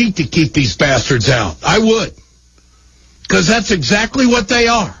 I'd cheat to keep these bastards out. I would. Because that's exactly what they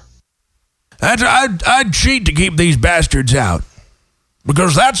are. I'd cheat to keep these bastards out.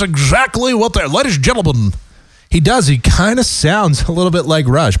 Because that's exactly what they're... Ladies and gentlemen. He does. He kind of sounds a little bit like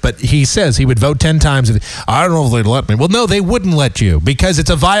Rush, but he says he would vote 10 times. I don't know if they'd let me. Well, no, they wouldn't let you because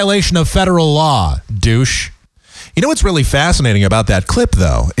it's a violation of federal law, douche. You know what's really fascinating about that clip,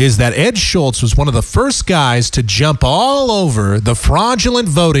 though, is that Ed Schultz was one of the first guys to jump all over the fraudulent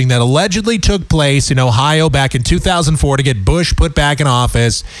voting that allegedly took place in Ohio back in 2004 to get Bush put back in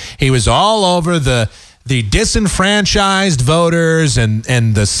office. He was all over the disenfranchised voters and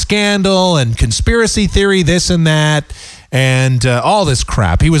the scandal and conspiracy theory, this and that, and all this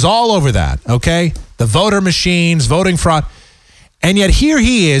crap. He was all over that, okay? The voter machines, voting fraud. And yet here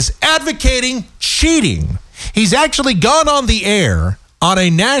he is advocating cheating. He's actually gone on the air on a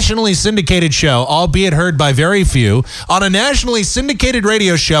nationally syndicated show, albeit heard by very few, on a nationally syndicated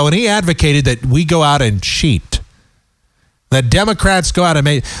radio show, and he advocated that we go out and cheat. That Democrats go out and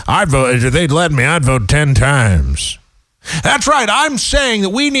if they'd let me, I'd vote 10 times. That's right. I'm saying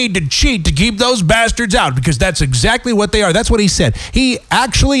that we need to cheat to keep those bastards out because that's exactly what they are. That's what he said. He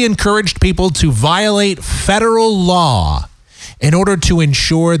actually encouraged people to violate federal law in order to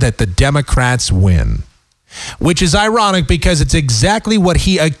ensure that the Democrats win, which is ironic because it's exactly what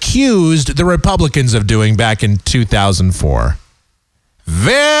he accused the Republicans of doing back in 2004.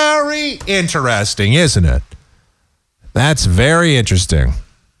 Very interesting, isn't it? That's very interesting.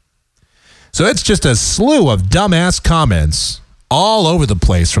 So it's just a slew of dumbass comments all over the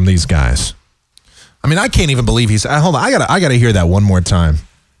place from these guys. I mean, I can't even believe he's... Hold on, I gotta hear that one more time.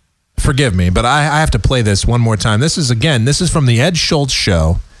 Forgive me, but I have to play this one more time. This is from the Ed Schultz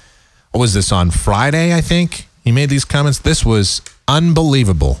show. What was this, on Friday, I think? He made these comments. This was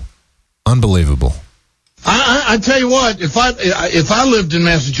unbelievable. Unbelievable. I tell you what, if I lived in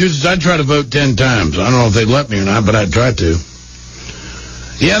Massachusetts, I'd try to vote 10 times. I don't know if they'd let me or not, but I'd try to.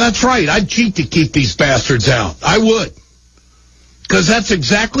 Yeah, that's right. I'd cheat to keep these bastards out. I would. Because that's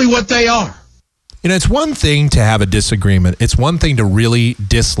exactly what they are. You know, it's one thing to have a disagreement. It's one thing to really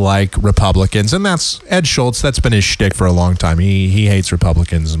dislike Republicans, and that's Ed Schultz. That's been his shtick for a long time. He hates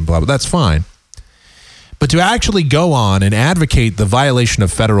Republicans and blah, blah. That's fine. But to actually go on and advocate the violation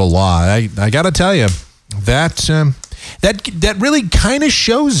of federal law, I got to tell you, that really kind of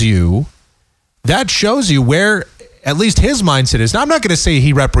shows you where at least his mindset is. Now, I'm not going to say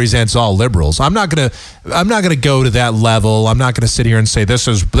he represents all liberals. I'm not going to go to that level. I'm not going to sit here and say this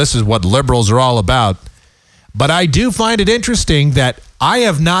is what liberals are all about. But I do find it interesting that I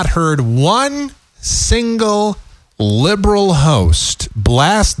have not heard one single liberal host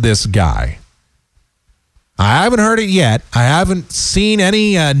blast this guy. I haven't heard it yet. I haven't seen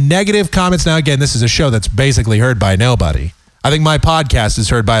any negative comments. Now, again, this is a show that's basically heard by nobody. I think my podcast is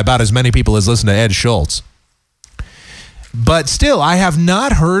heard by about as many people as listen to Ed Schultz. But still, I have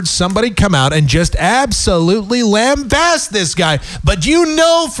not heard somebody come out and just absolutely lambast this guy. But you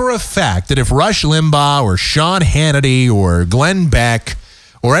know for a fact that if Rush Limbaugh or Sean Hannity or Glenn Beck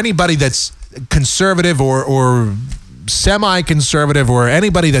or anybody that's conservative or semi-conservative or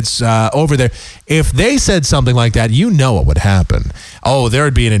anybody that's over there, if they said something like that, you know what would happen. Oh, there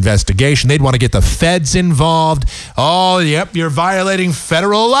would be an investigation. They'd want to get the feds involved. Oh, yep, you're violating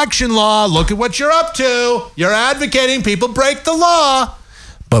federal election law. Look at what you're up to. You're advocating people break the law.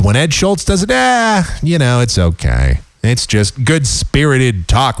 But when Ed Schultz does it, it's okay. It's just good-spirited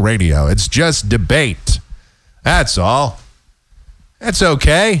talk radio. It's just debate. That's all. That's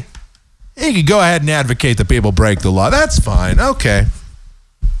okay. You can go ahead and advocate that people break the law. That's fine. Okay.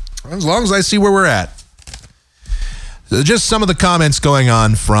 As long as I see where we're at. So just some of the comments going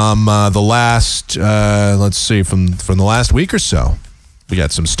on from the last, from the last week or so. We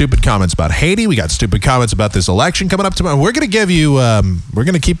got some stupid comments about Haiti. We got stupid comments about this election coming up tomorrow. We're going to keep you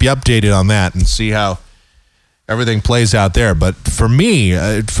updated on that and see how everything plays out there. But for me,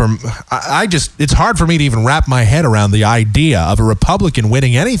 it's hard for me to even wrap my head around the idea of a Republican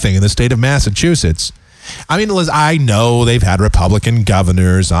winning anything in the state of Massachusetts. I mean, Liz, I know they've had Republican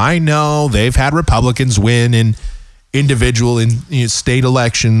governors. I know they've had Republicans win in individual state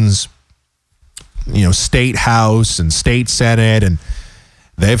elections, state house and state senate, and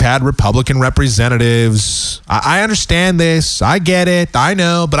they've had Republican representatives. I understand this. I get it. I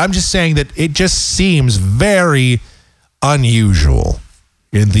know. But I'm just saying that it just seems very unusual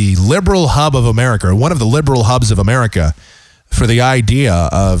in the liberal hub of America, or one of the liberal hubs of America, for the idea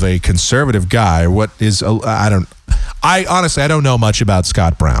of a conservative guy. I honestly don't know much about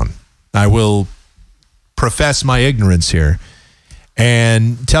Scott Brown. I will profess my ignorance here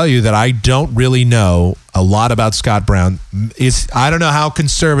and tell you that I don't really know a lot about Scott Brown. I don't know how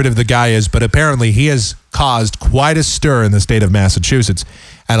conservative the guy is, but apparently he has caused quite a stir in the state of Massachusetts.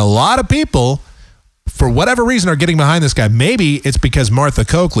 And a lot of people, for whatever reason, are getting behind this guy. Maybe it's because Martha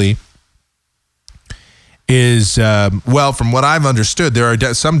Coakley is, from what I've understood, there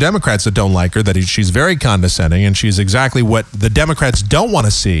are some Democrats that don't like her, that she's very condescending, and she's exactly what the Democrats don't want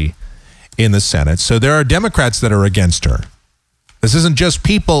to see in the Senate. So there are Democrats that are against her. This isn't just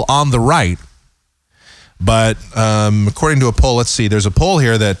people on the right, but according to a poll, let's see, there's a poll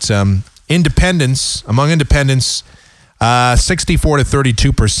here that among independents, 64 to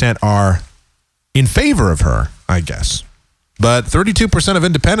 32% are in favor of her, I guess. But 32% of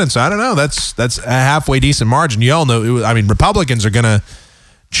independents, I don't know, that's a halfway decent margin. You all know, Republicans are going to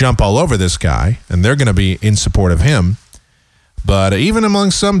jump all over this guy, and they're going to be in support of him. But even among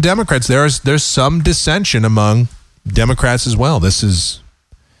some Democrats, there's some dissension among Democrats as well. This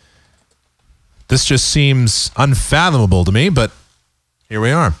just seems unfathomable to me, but here we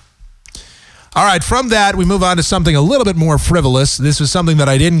are. All right, from that, we move on to something a little bit more frivolous. This was something that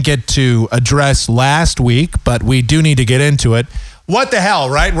I didn't get to address last week, but we do need to get into it. What the hell,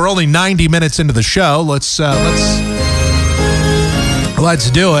 right? We're only 90 minutes into the show. Let's do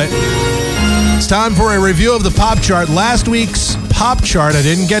it. It's time for a review of the pop chart. Last week's pop chart, I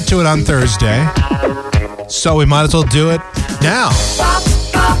didn't get to it on Thursday, so we might as well do it now. Pop,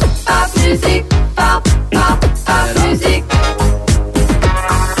 pop, pop music. Pop, pop, pop music.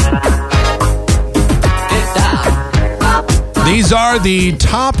 These are the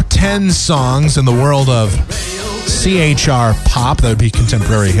top 10 songs in the world of CHR pop. That would be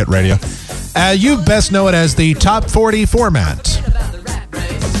contemporary hit radio. You best know it as the top 40 format.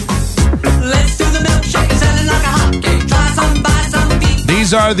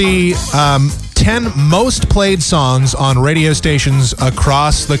 These are the 10 most played songs on radio stations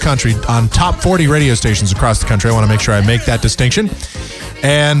across the country, on top 40 radio stations across the country. I want to make sure I make that distinction.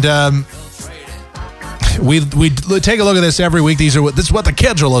 And we take a look at this every week. This is what the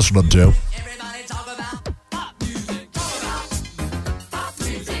kids are listening to.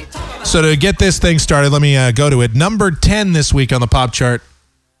 So to get this thing started, let me go to it. Number 10 this week on the pop chart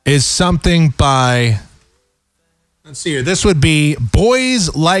is something by, let's see here. This would be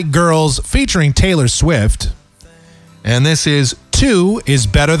Boys Like Girls featuring Taylor Swift. And this is 2 is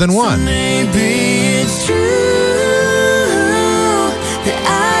Better Than 1. Maybe it's true that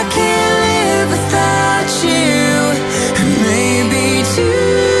I can't live without you. Maybe 2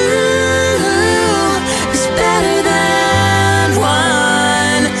 is better than 1.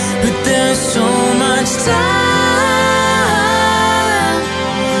 But there's so much time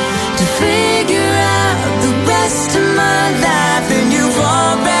to figure out the rest of my life, and you've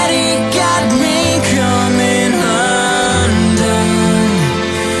already got me coming undone.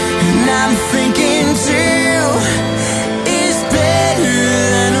 And I'm thinking 2 is better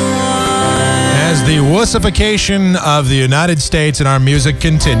than 1. As the wussification of the United States and our music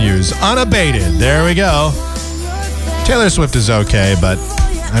continues, unabated. There we go. Taylor Swift is okay, but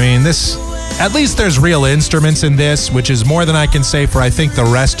I mean, this, at least there's real instruments in this, which is more than I can say for, I think, the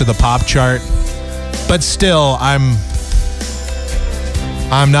rest of the pop chart. But still, I'm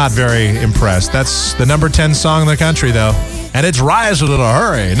not very impressed. That's the number 10 song in the country, though. And it's rising in a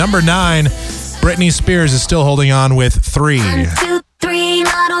hurry. Number 9, Britney Spears is still holding on with 3. 1, 2, 3,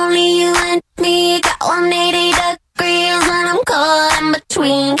 not only you and me, got 180 degrees, and I'm caught in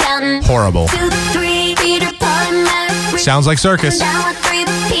between, counting Horrible. 2, 3, Peter Pan, Mary, Sounds like circus. down with 3,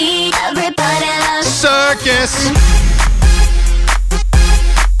 Pete, everybody loves Circus.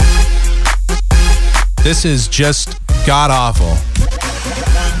 This is just god-awful.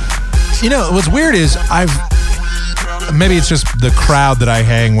 You know, what's weird is maybe it's just the crowd that I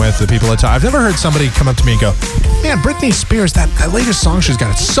hang with, the people that talk. I've never heard somebody come up to me and go, man, Britney Spears, that latest song she's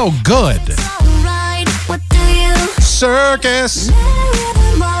got, it's so good. right. What do you Circus.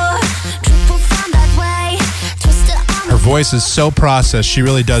 more? Triple from that way, twist it on Her voice is so processed, she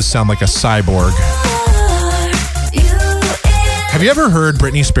really does sound like a cyborg. Have you ever heard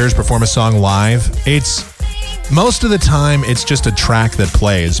Britney Spears perform a song live? Most of the time, it's just a track that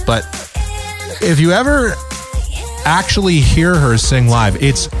plays. But if you ever actually hear her sing live,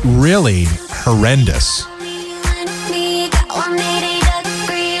 it's really horrendous.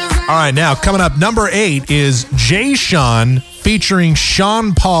 All right, now coming up, number 8 is Jay Sean featuring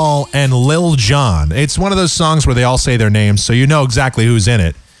Sean Paul and Lil Jon. It's one of those songs where they all say their names, so you know exactly who's in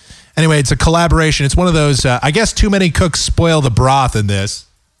it. Anyway, it's a collaboration. It's one of those, I guess too many cooks spoil the broth in this.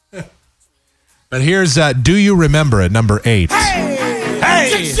 But here's Do You Remember at number 8.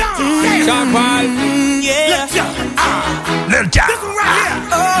 Hey! Sean Paul. Yeah. Lil Jon.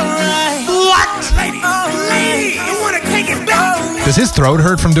 Alright. What? Ladies, I want to take it back. Does his throat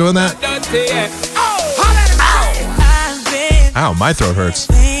hurt from doing that? Ow, my throat hurts.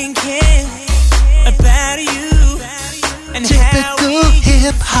 Thinking about you and Typical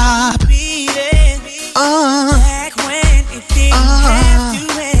hip hop. Back when it didn't have to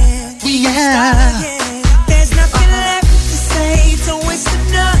end. Yeah. There's nothing left to say. Don't waste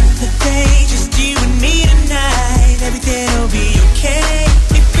another day. Just you and me tonight. Everything'll be okay.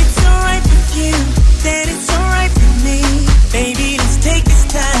 If it's alright with you, then it's alright with me. Baby, let's take this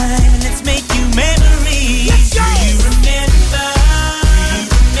time and let's make you memories. Do you remember?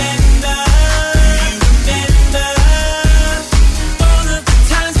 All of the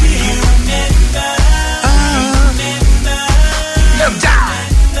times we remember.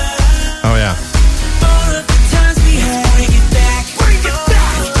 Oh, yeah. All of the times we had. Bring it back. Bring it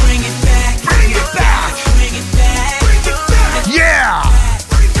back. Bring it back. Bring it back. Bring it back. Bring it back. Yeah!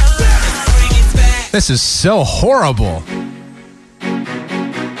 Bring it back. This is so horrible.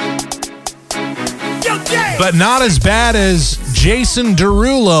 But not as bad as Jason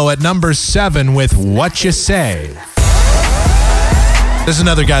Derulo at number 7 with What You Say. There's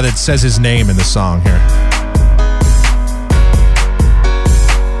another guy that says his name in the song here.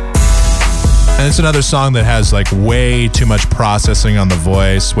 And it's another song that has like way too much processing on the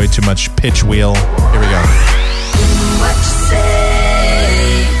voice, way too much pitch wheel. Here we go. What you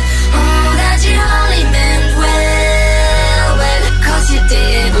say? Oh, that you only meant well, because you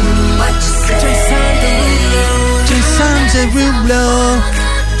did. What you say? Jason Derulo.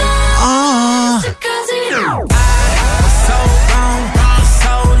 Oh.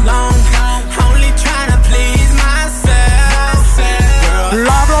 So long, only trying to please myself.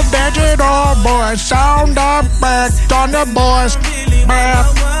 Lot of digital boys, sound up back on the boys. No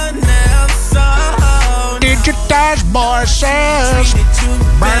one else saw your dashboard says.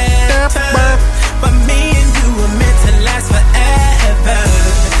 But me and you were meant to last forever.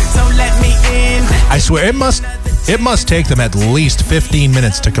 So let me in. I swear, it must take them at least 15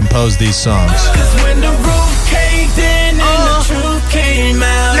 minutes to compose these songs. Cause when the roof caved in and the truth came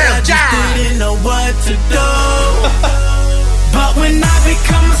out, I just didn't know what to do. But when I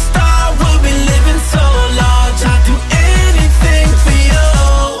become a star, we'll be living so large, I'd do anything for you.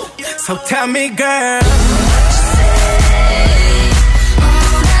 So tell me, girl.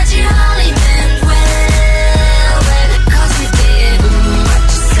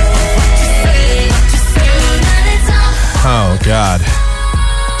 Oh, God.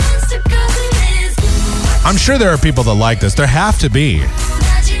 I'm sure there are people that like this. There have to be.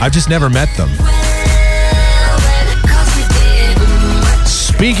 I've just never met them.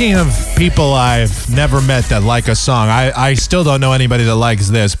 Speaking of people I've never met that like a song, I still don't know anybody that likes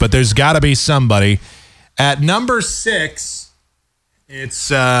this, but there's got to be somebody. At number 6, it's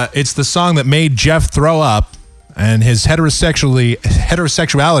the song that made Jeff throw up, and his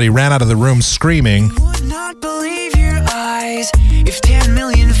heterosexuality ran out of the room screaming. Would not believe your eyes if 10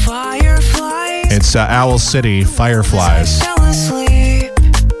 million fireflies. It's Owl City Fireflies. Fell asleep.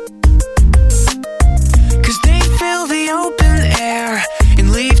 Cause they fill the open air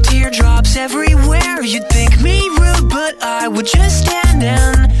and leave teardrops everywhere. You'd think me rude, but I would just stand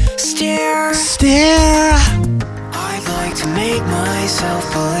and stare. Stare. I'd like to make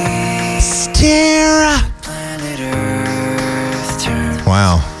myself believe. Stare. Planet Earth turns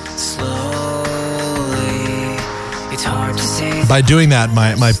Wow. slowly. It's hard to say. By doing that,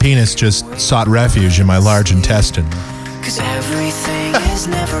 my penis just sought refuge in my large intestine. Cause everything is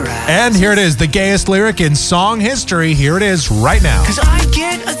never right. And here it is, the gayest lyric in song history. Here it is right now. Cause I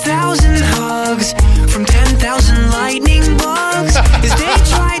get 1,000 hugs from 10,000 lightning bugs as they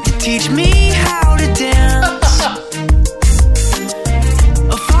tried to teach me how to dance.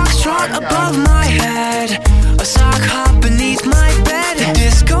 A foxtrot above my head, a sock hop beneath my bed. A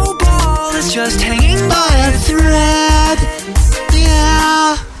disco ball is just hanging by a thread.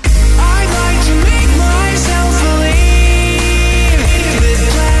 Yeah. I'd like to make myself believe with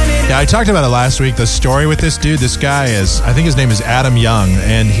planet. Yeah, I talked about it last week, the story with this dude. This guy I think his name is Adam Young,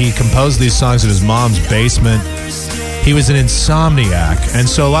 and he composed these songs in his mom's basement. He was an insomniac, and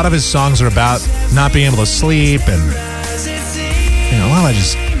so a lot of his songs are about not being able to sleep and, you know, a lot of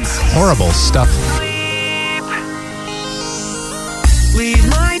just horrible stuff. Leave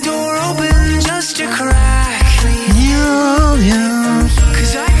my door open just a crack.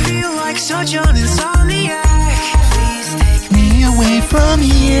 Cause I feel like such an insomniac. Please take me away from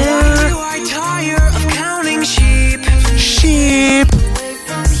here. Why do I tire of counting sheep? Sheep.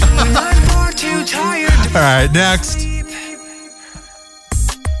 I'm far too tired. All right, next.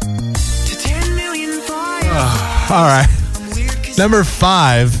 To 10 million fires. All right. Number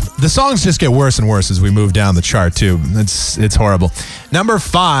 5. The songs just get worse and worse as we move down the chart, too. It's horrible. Number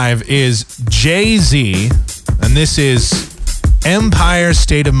 5 is Jay-Z, and this is Empire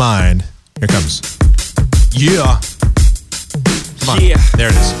State of Mind. Here it comes. Yeah. Come on. Yeah. There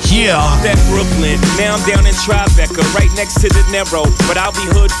it is. Yeah. That Brooklyn. Now I'm down in Tribeca, right next to the Narrow. But I'll be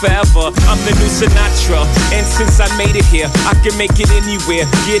hood forever. I'm the new Sinatra. And since I made it here, I can make it anywhere.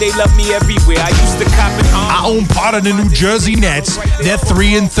 Yeah, they love me everywhere. I used to cop it on. I own part of the New Jersey Nets. They're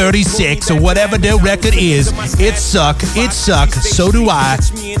 3-36 or whatever their record is. It suck. It suck. So do I.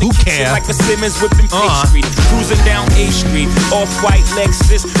 Who cares? Like a Simmons whipping pastry. Cruising down A Street. Off-white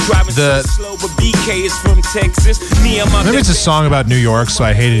Lexus. Driving so slow, but BK is from Texas. Me and my Maybe it's a song about New York, so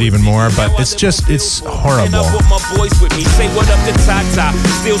I hate it even more, but it's horrible. And I brought my boys with me. Say what up to Tata.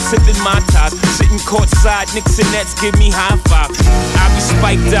 Still sipping my ties. Sitting courtside. Knicks and Nets give me high five. I be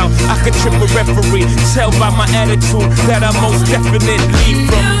spiked out. I could trip a referee. Tell by my attitude that I most definitely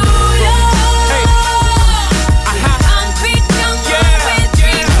from.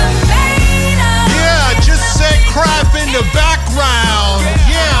 Yeah, just say crap in the background.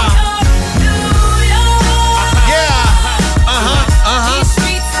 Yeah.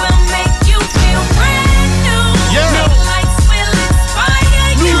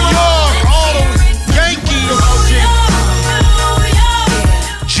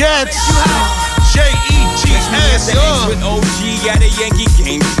 Jets, Jets. With OG at a Yankee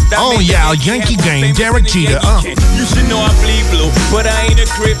game. Oh yeah, Yankee game. Derek Jeter. You should know I bleed blue, but I ain't a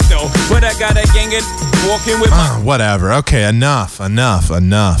crypto. But I got a gang of walking with my. Whatever. Okay, enough.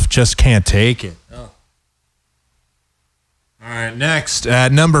 Just can't take it. Oh. All right, next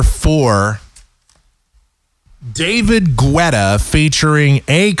at number 4, David Guetta featuring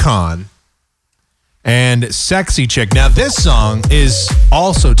Akon. and Sexy Chick. Now, this song is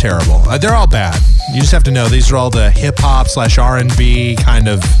also terrible. They're all bad. You just have to know these are all the hip-hop / R&B kind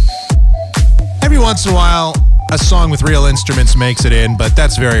of... Every once in a while, a song with real instruments makes it in, but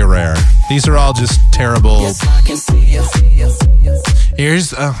that's very rare. These are all just terrible.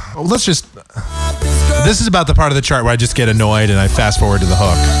 Here's... let's just... This is about the part of the chart where I just get annoyed and I fast forward to the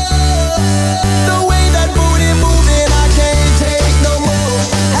hook.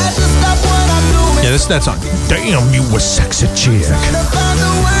 Yeah, this is that song. Damn, you a sexy chick.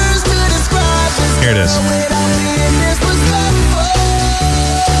 Here it is.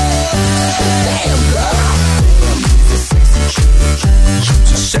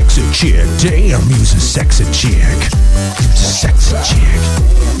 You's a sexy chick. Damn, you's a sexy chick. You's a sexy chick.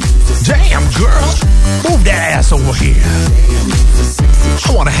 Damn, girl. Move that ass over here.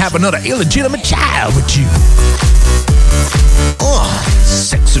 I want to have another illegitimate child with you.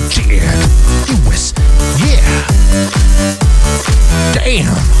 Sexy chick. You was, yeah.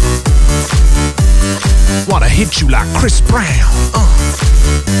 Damn. Wanna hit you like Chris Brown.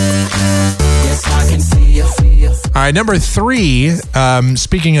 Yes, I can see you. All right, number 3,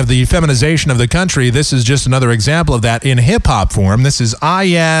 speaking of the feminization of the country, this is just another example of that in hip-hop form. This is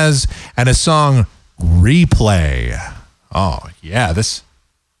Ayaz and a song, Replay. Oh, yeah, this...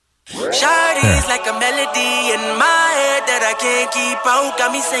 Shawty's like a melody in my head that I can't keep out.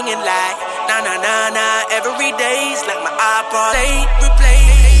 Got me singing like na na na na every day's like my iPod replay.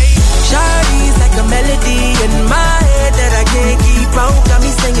 Shawty's like a melody in my head that I can't keep out. Got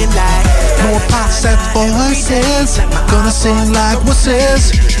me singing like more pops at voices. Gonna sing like what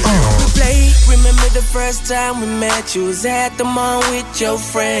says. Remember the first time we met? You was at the mall with your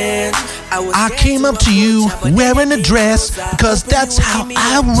friends. I came up to you wearing a dress because that's how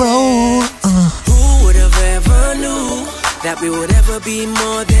I roll. Who would have ever knew that we would ever be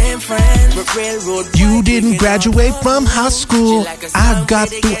more than friends? You didn't graduate from high school. I got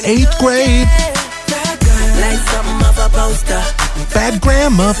through 8th grade. Like something of a poster. Bad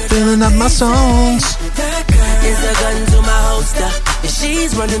grandma filling up my songs. Is a gun to my holster. And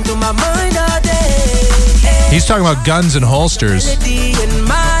she's running through my mind all day. He's talking about guns and holsters.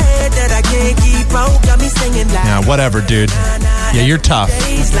 Yeah, whatever, dude. Yeah, you're tough.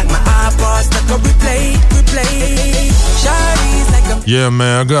 Yeah,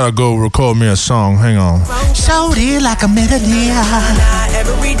 man, I gotta go record me a song. Hang on. Shorty like a melody.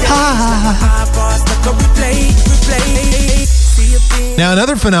 Now,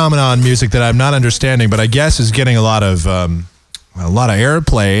 another phenomenon in music that I'm not understanding, but I guess is getting a lot of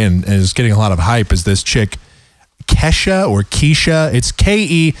airplay and is getting a lot of hype is this chick, Kesha or Keisha. It's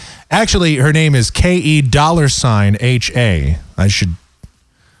K-E. Actually, her name is K-E $HA. I should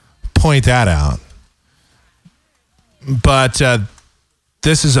point that out. But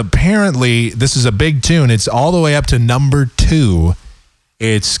this is a big tune. It's all the way up to number 2.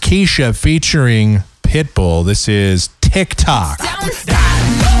 It's Keisha featuring Pitbull. This is TikTok. Tonight.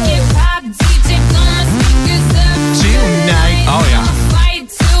 Oh, yeah.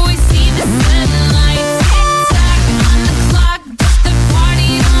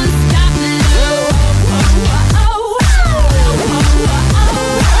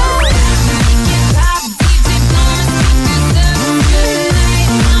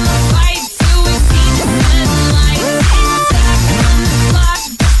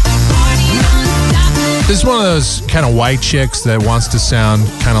 This is one of those kind of white chicks that wants to sound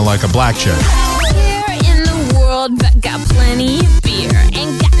kind of like a black chick. Here in the world, but got plenty of beer.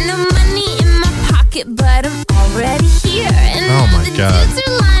 Ain't got no money in my pocket, but I'm already here. And oh my God. Dudes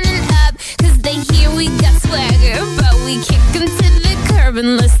are lining up, cause they hear we got swagger. But we kick them to the curb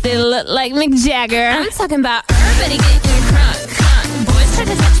unless they look like Mick Jagger. I'm talking about everybody getting crunk, crunk. Boys try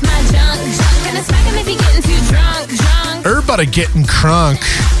to touch my junk, junk. Gonna smack him if he getting too drunk, drunk. Everybody getting crunk.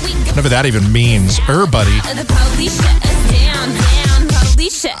 Whatever that even means. Everybody.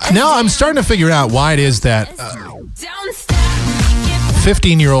 Now I'm starting to figure out why it is that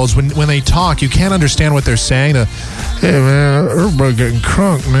 15-year-olds, when they talk, you can't understand what they're saying. Hey, man, everybody getting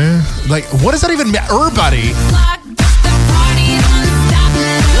crunk, man. Like, what does that even mean? Everybody.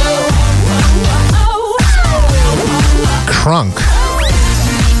 Crunk.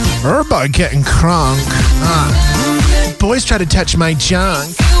 Everybody getting crunk. Boys try to touch my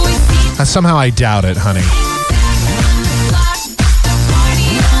junk. Somehow I doubt it, honey.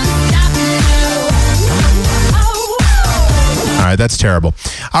 All right, that's terrible.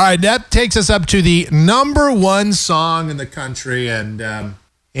 All right, that takes us up to the number 1 song in the country, and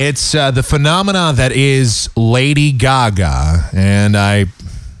it's the phenomenon that is Lady Gaga. And I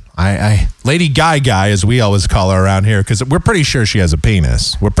Lady Gaga, as we always call her around here, because we're pretty sure she has a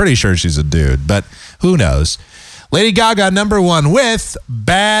penis. We're pretty sure she's a dude, but Who knows? Lady Gaga, number 1 with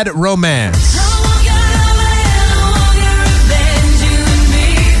Bad Romance.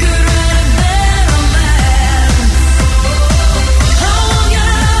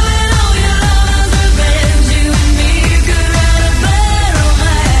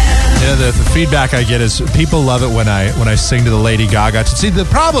 The feedback I get is people love it when I sing to the Lady Gaga. See, the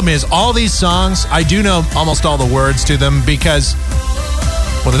problem is all these songs, I do know almost all the words to them because,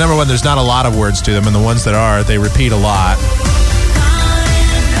 well, the number one, there's not a lot of words to them, and the ones that are, they repeat a lot.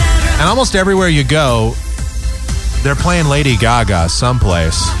 And almost everywhere you go, they're playing Lady Gaga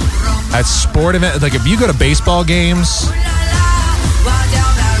someplace. At sport events, like if you go to baseball games.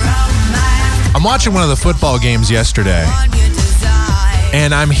 I'm watching one of the football games yesterday.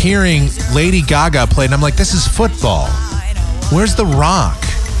 And I'm hearing Lady Gaga play, and I'm like, this is football. Where's The Rock?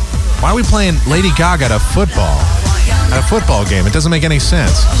 Why are we playing Lady Gaga at a football game? It doesn't make any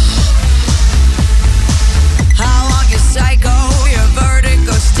sense. How long you psycho, your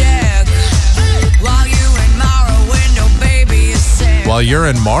vertigo stick. While you in Morrowind, oh baby, you sick. While you're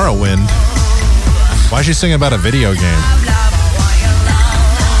in Morrowind? Why is she singing about a video game?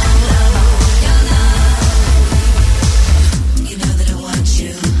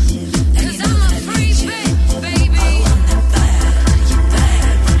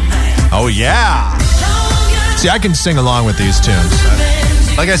 Oh, yeah. See, I can sing along with these tunes.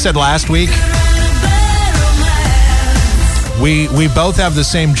 Like I said last week, we both have the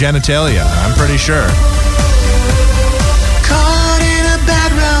same genitalia, I'm pretty sure. Caught in a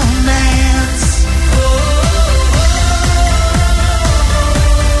bad romance.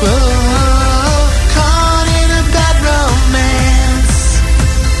 Caught in a bad romance.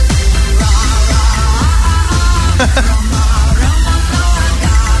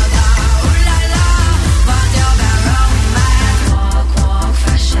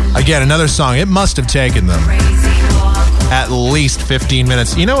 Again, another song. It must have taken them at least 15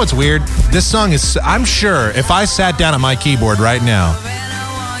 minutes. You know what's weird? This song is, I'm sure, if I sat down at my keyboard right now,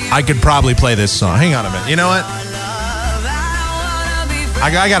 I could probably play this song. Hang on a minute. You know what? I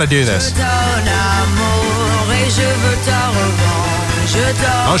got to do this.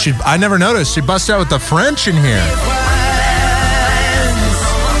 Oh, I never noticed. She busts out with the French in here.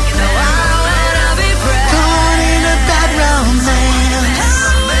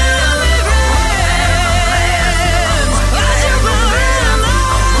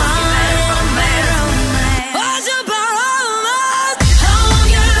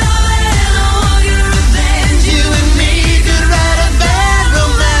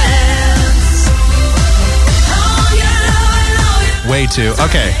 Way too.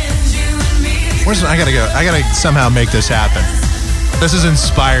 Okay. I gotta go. I gotta somehow make this happen. This has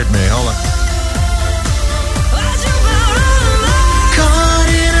inspired me. Hold on. Caught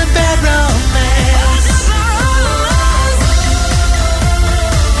in a bad romance.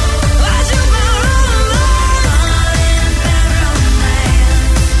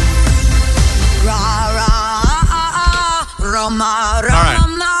 Roma,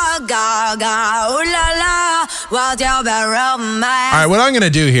 Roma, Gaga, ooh la la. All right, what I'm going to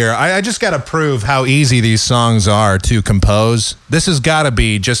do here, I just got to prove how easy these songs are to compose. This has got to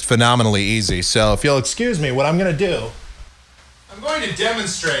be just phenomenally easy. So if you'll excuse me, what I'm going to do, I'm going to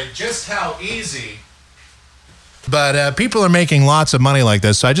demonstrate just how easy. But people are making lots of money like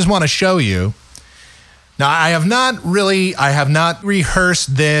this, so I just want to show you. Now, I have not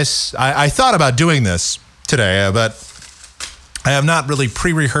rehearsed this. I thought about doing this today, but I have not really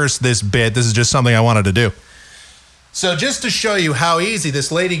pre-rehearsed this bit. This is just something I wanted to do. So just to show you how easy this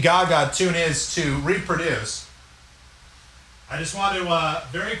Lady Gaga tune is to reproduce, I just want to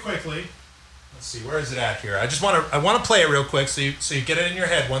very quickly, let's see, where is it at here? I want to play it real quick so you get it in your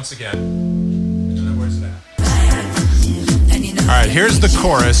head once again. Where's it at? All right, here's the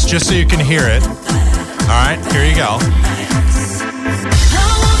chorus, just so you can hear it. All right, here you go.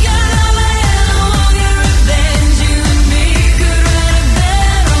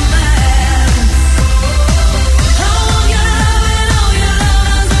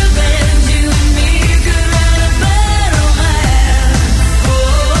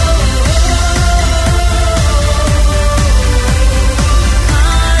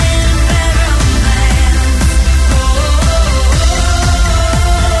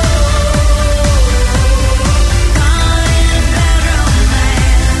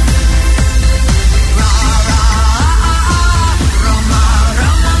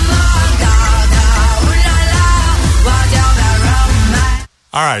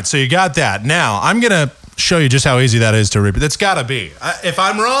 All right, so you got that. Now, I'm going to show you just how easy that is to repeat. That's got to be. If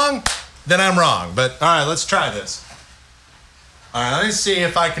I'm wrong, then I'm wrong. But, all right, let's try this. All right, let me see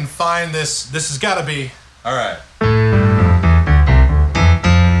if I can find this. This has got to be... All right. All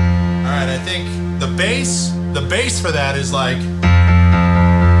right, I think the bass for that is like...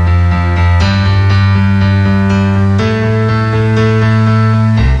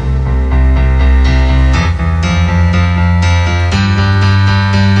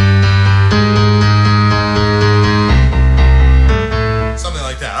 Something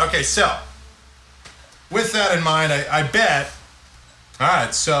like that. Okay, so with that in mind, I bet... All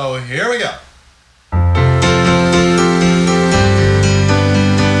right, so here we go.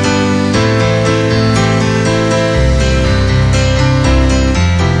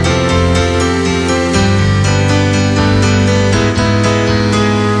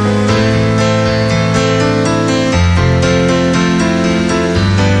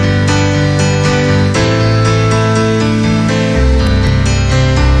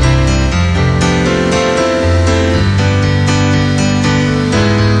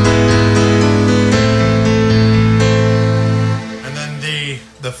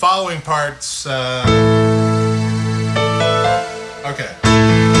 Following parts, okay.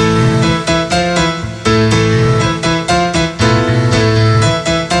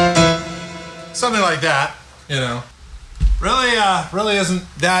 Something like that, you know. Really isn't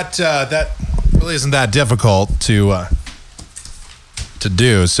that difficult to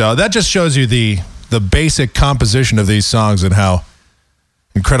do. So that just shows you the basic composition of these songs and how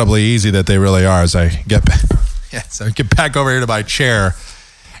incredibly easy that they really are. As I get back over here to my chair.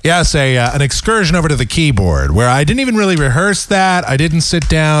 Yes, an excursion over to the keyboard where I didn't even really rehearse that. I didn't sit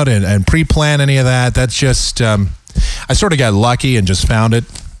down and pre-plan any of that. That's just, I sort of got lucky and just found it.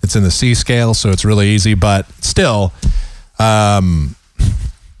 It's in the C scale, so it's really easy. But still, that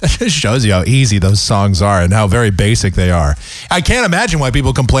just shows you how easy those songs are and how very basic they are. I can't imagine why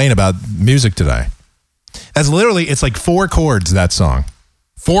people complain about music today. That's literally, it's like 4 chords, that song.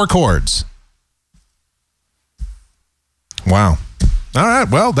 4 chords. Wow. All right,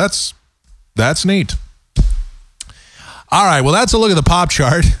 well, that's neat. All right, well, that's a look at the pop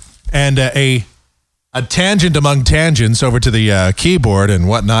chart and a tangent among tangents over to the keyboard and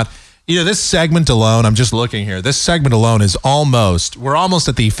whatnot. You know, this segment alone, I'm just looking here, this segment alone is we're almost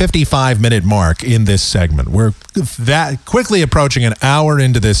at the 55-minute mark in this segment. We're that quickly approaching an hour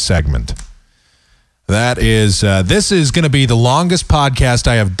into this segment. That is, this is going to be the longest podcast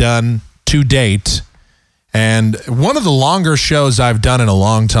I have done to date. And one of the longer shows I've done in a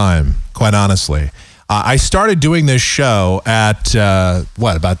long time, quite honestly. I started doing this show at,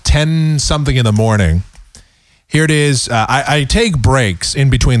 about 10-something in the morning. Here it is. I take breaks in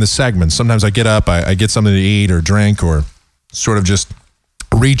between the segments. Sometimes I get up, I get something to eat or drink or sort of just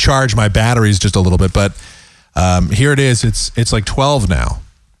recharge my batteries just a little bit. But here it is. It's like 12 now.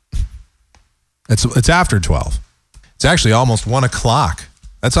 It's after 12. It's actually almost 1 o'clock.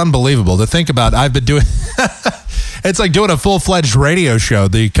 That's unbelievable to think about. I've been doing, it's like doing a full-fledged radio show,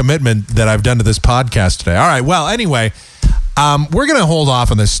 the commitment that I've done to this podcast today. All right, well, anyway, we're going to hold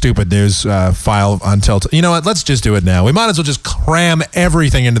off on this stupid news file until, you know what, let's just do it now. We might as well just cram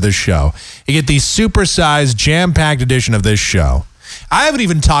everything into this show. You get the supersized, jam-packed edition of this show. I haven't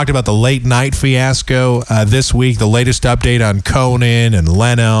even talked about the late night fiasco this week, the latest update on Conan and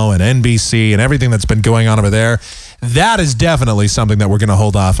Leno and NBC and everything that's been going on over there. That is definitely something that we're going to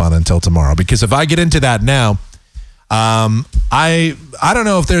hold off on until tomorrow, because if I get into that now, I don't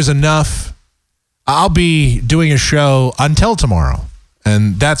know if there's enough. I'll be doing a show until tomorrow,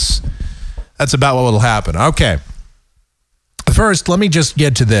 and that's about what will happen. Okay. First, let me just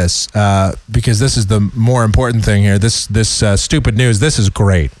get to this, because this is the more important thing here. This stupid news, this is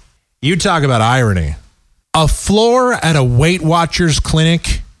great. You talk about irony. A floor at a Weight Watchers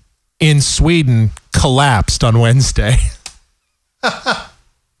clinic in Sweden collapsed on Wednesday.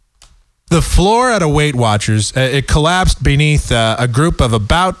 The floor at a Weight Watchers, it collapsed beneath a group of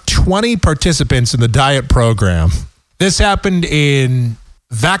about 20 participants in the diet program. This happened in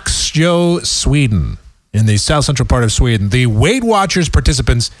Växjö, Sweden, in the south central part of Sweden. The Weight Watchers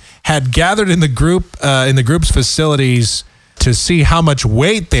participants had gathered in the group's facilities to see how much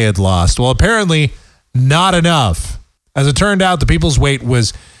weight they had lost. Well, apparently not enough. As it turned out, the people's weight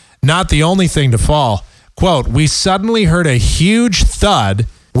was not the only thing to fall. Quote, "We suddenly heard a huge thud.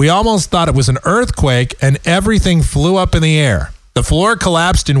 We almost thought it was an earthquake, and everything flew up in the air. The floor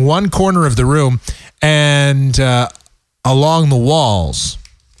collapsed in one corner of the room and along the walls."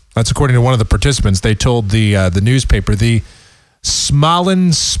 That's according to one of the participants. They told the newspaper, the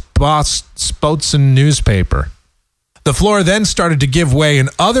Småland Spotsen newspaper. The floor then started to give way in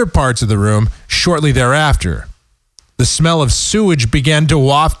other parts of the room shortly thereafter. The smell of sewage began to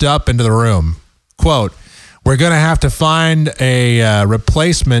waft up into the room. Quote, we're going to have to find a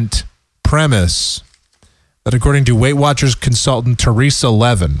replacement premise that, according to Weight Watchers consultant Teresa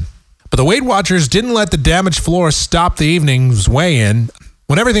Levin. But the Weight Watchers didn't let the damaged floor stop the evening's weigh-in.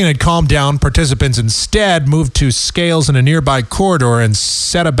 When everything had calmed down, participants instead moved to scales in a nearby corridor and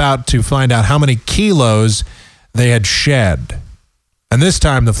set about to find out how many kilos they had shed. And this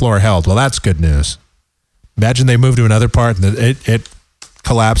time the floor held. Well, that's good news. Imagine they moved to another part and it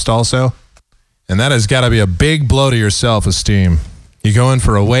collapsed also. And that has got to be a big blow to your self-esteem. You go in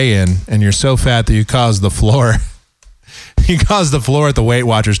for a weigh-in and you're so fat that you cause the floor you cause the floor at the Weight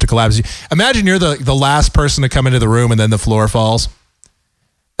Watchers to collapse. Imagine you're the last person to come into the room and then the floor falls.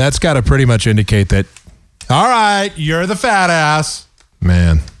 That's got to pretty much indicate that, all right, you're the fat ass.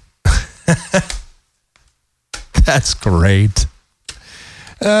 Man. That's great.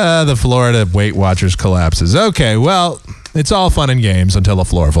 The floor at Weight Watchers collapses. Okay, well, it's all fun and games until the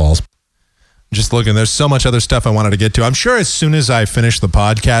floor falls. Just looking, there's so much other stuff I wanted to get to. I'm sure as soon as I finish the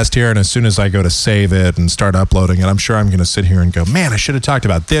podcast here and as soon as I go to save it and start uploading it, I'm sure I'm going to sit here and go, man, I should have talked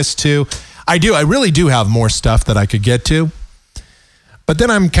about this too. I really do have more stuff that I could get to. But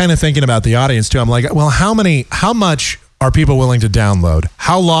then I'm kind of thinking about the audience too. I'm like, well, how much are people willing to download?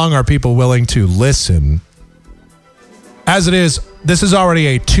 How long are people willing to listen? As it is, this is already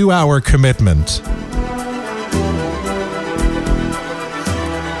a 2-hour commitment.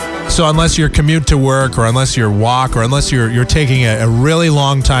 So unless you're commute to work or unless you're walk or unless you're taking a really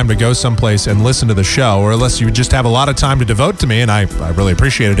long time to go someplace and listen to the show, or unless you just have a lot of time to devote to me, and I really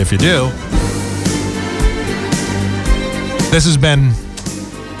appreciate it if you do. This has been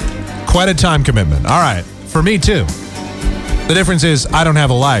quite a time commitment. All right, for me too. The difference is I don't have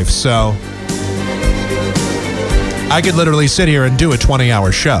a life, so I could literally sit here and do a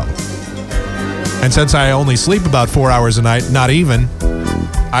 20-hour show. And since I only sleep about 4 hours a night, not even,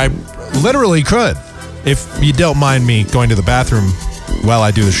 I literally could, if you don't mind me going to the bathroom while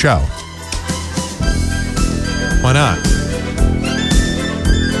I do the show. Why not?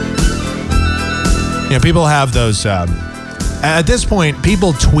 You know, people have those... at this point,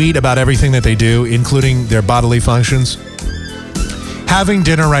 people tweet about everything that they do, including their bodily functions. Having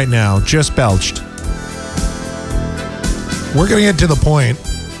dinner right now, just belched. We're going to get to the point...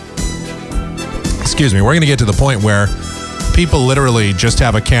 Excuse me, we're going to get to the point where people literally just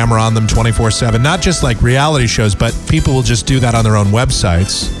have a camera on them 24/7. Not just like reality shows, but people will just do that on their own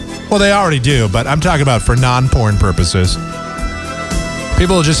websites. Well, they already do, but I'm talking about for non-porn purposes.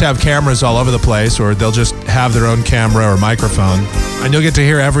 People will just have cameras all over the place, or they'll just have their own camera or microphone, and you'll get to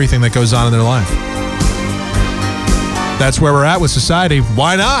hear everything that goes on in their life. That's where we're at with society.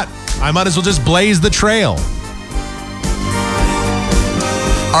 Why not? I might as well just blaze the trail.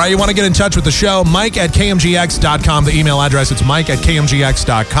 All right, you want to get in touch with the show? Mike@kmgx.com, the email address. It's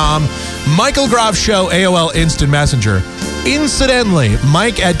Mike@kmgx.com. Michael Groff Show, AOL Instant Messenger. Incidentally,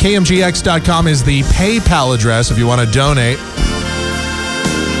 Mike@kmgx.com is the PayPal address if you want to donate.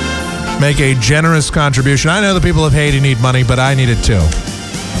 Make a generous contribution. I know the people of Haiti need money, but I need it too.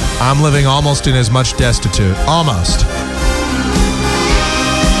 I'm living almost in as much destitute. Almost.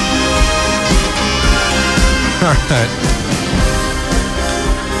 All right.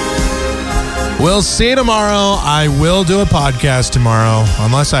 We'll see you tomorrow. I will do a podcast tomorrow,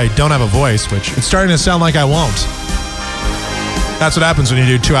 unless I don't have a voice, which it's starting to sound like I won't. That's what happens when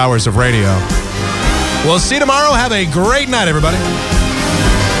you do 2 hours of radio. We'll see you tomorrow. Have a great night, everybody.